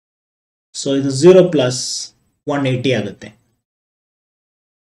 ಸೊ ಇದು 0 ಪ್ಲಸ್ 180 ಆಗುತ್ತೆ.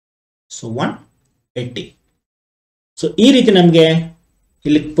 ಸೊ 180. ಸೊ ಈ ರೀತಿ ನಮಗೆ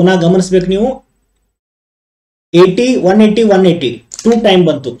ಇಲ್ಲಿ ಪುನಃ ಗಮನಿಸಬೇಕು ನೀವು, 80, 180, 180 2 ಟೈಮ್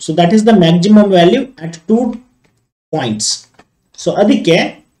ಬಂತು. So that is the maximum value at 2 points. So ಅದಕ್ಕೆ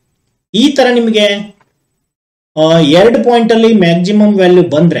ಈ ತರ ನಿಮಗೆ 2 ಪಾಯಿಂಟ್ ಅಲ್ಲಿ ಮ್ಯಾಕ್ಸಿಮಮ್ ವ್ಯಾಲ್ಯೂ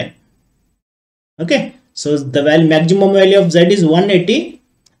ಬಂದ್ರೆ, okay, so the maximum value of z is 180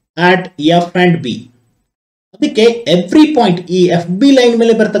 at f and b. ಅದಕ್ಕೆ ಎವ್ರಿ ಪಾಯಿಂಟ್, ಈ ಎಫ್ ಬಿ ಲೈನ್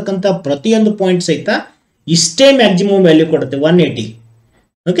ಮೇಲೆ ಬರ್ತಕ್ಕಂಥ ಪ್ರತಿಯೊಂದು ಪಾಯಿಂಟ್ ಸಹಿತ ಇಷ್ಟೇ ಮ್ಯಾಕ್ಸಿಮಮ್ ವ್ಯಾಲ್ಯೂ ಕೊಡುತ್ತೆ, 180.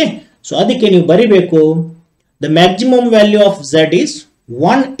 ಓಕೆ, ಸೊ ಅದಕ್ಕೆ ನೀವು ಬರಿಬೇಕು, the maximum value of z is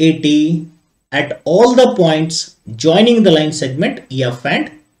 180 at all the points joining the line segment f and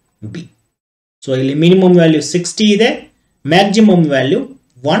b. So ಇಲ್ಲಿ minimum value 60 ಇದೆ, maximum value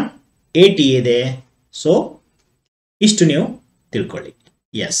 180. AT ಇದೆ. ಸೊ ಇಷ್ಟು ನೀವು ತಿಳ್ಕೊಳ್ಳಿ.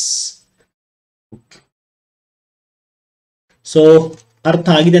 ಎಸ್, ಸೊ ಅರ್ಥ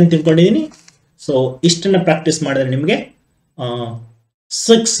ಆಗಿದೆ ಅಂತ ತಿಳ್ಕೊಂಡಿದ್ದೀನಿ. ಸೊ ಇಷ್ಟನ್ನ ಪ್ರಾಕ್ಟೀಸ್ ಮಾಡಿದ್ರೆ ನಿಮಗೆ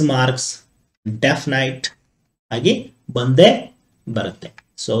 6 ಮಾರ್ಕ್ಸ್ ಡೆಫಿನೈಟ್ ಆಗಿ ಬಂದೇ ಬರುತ್ತೆ.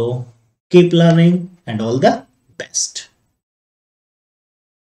 So keep learning and all the best.